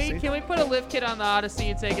Honda Odyssey? Can we put a lift kit on the Odyssey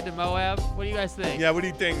and take it to Moab? What do you guys think? Yeah, what do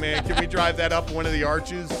you think, man? Can we drive that up one of the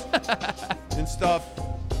arches and stuff?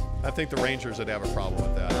 I think the Rangers would have a problem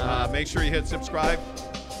with that. Make sure you hit subscribe.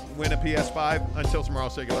 Win a PS5. Until tomorrow,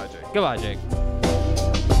 say goodbye, Jake. Goodbye, Jake.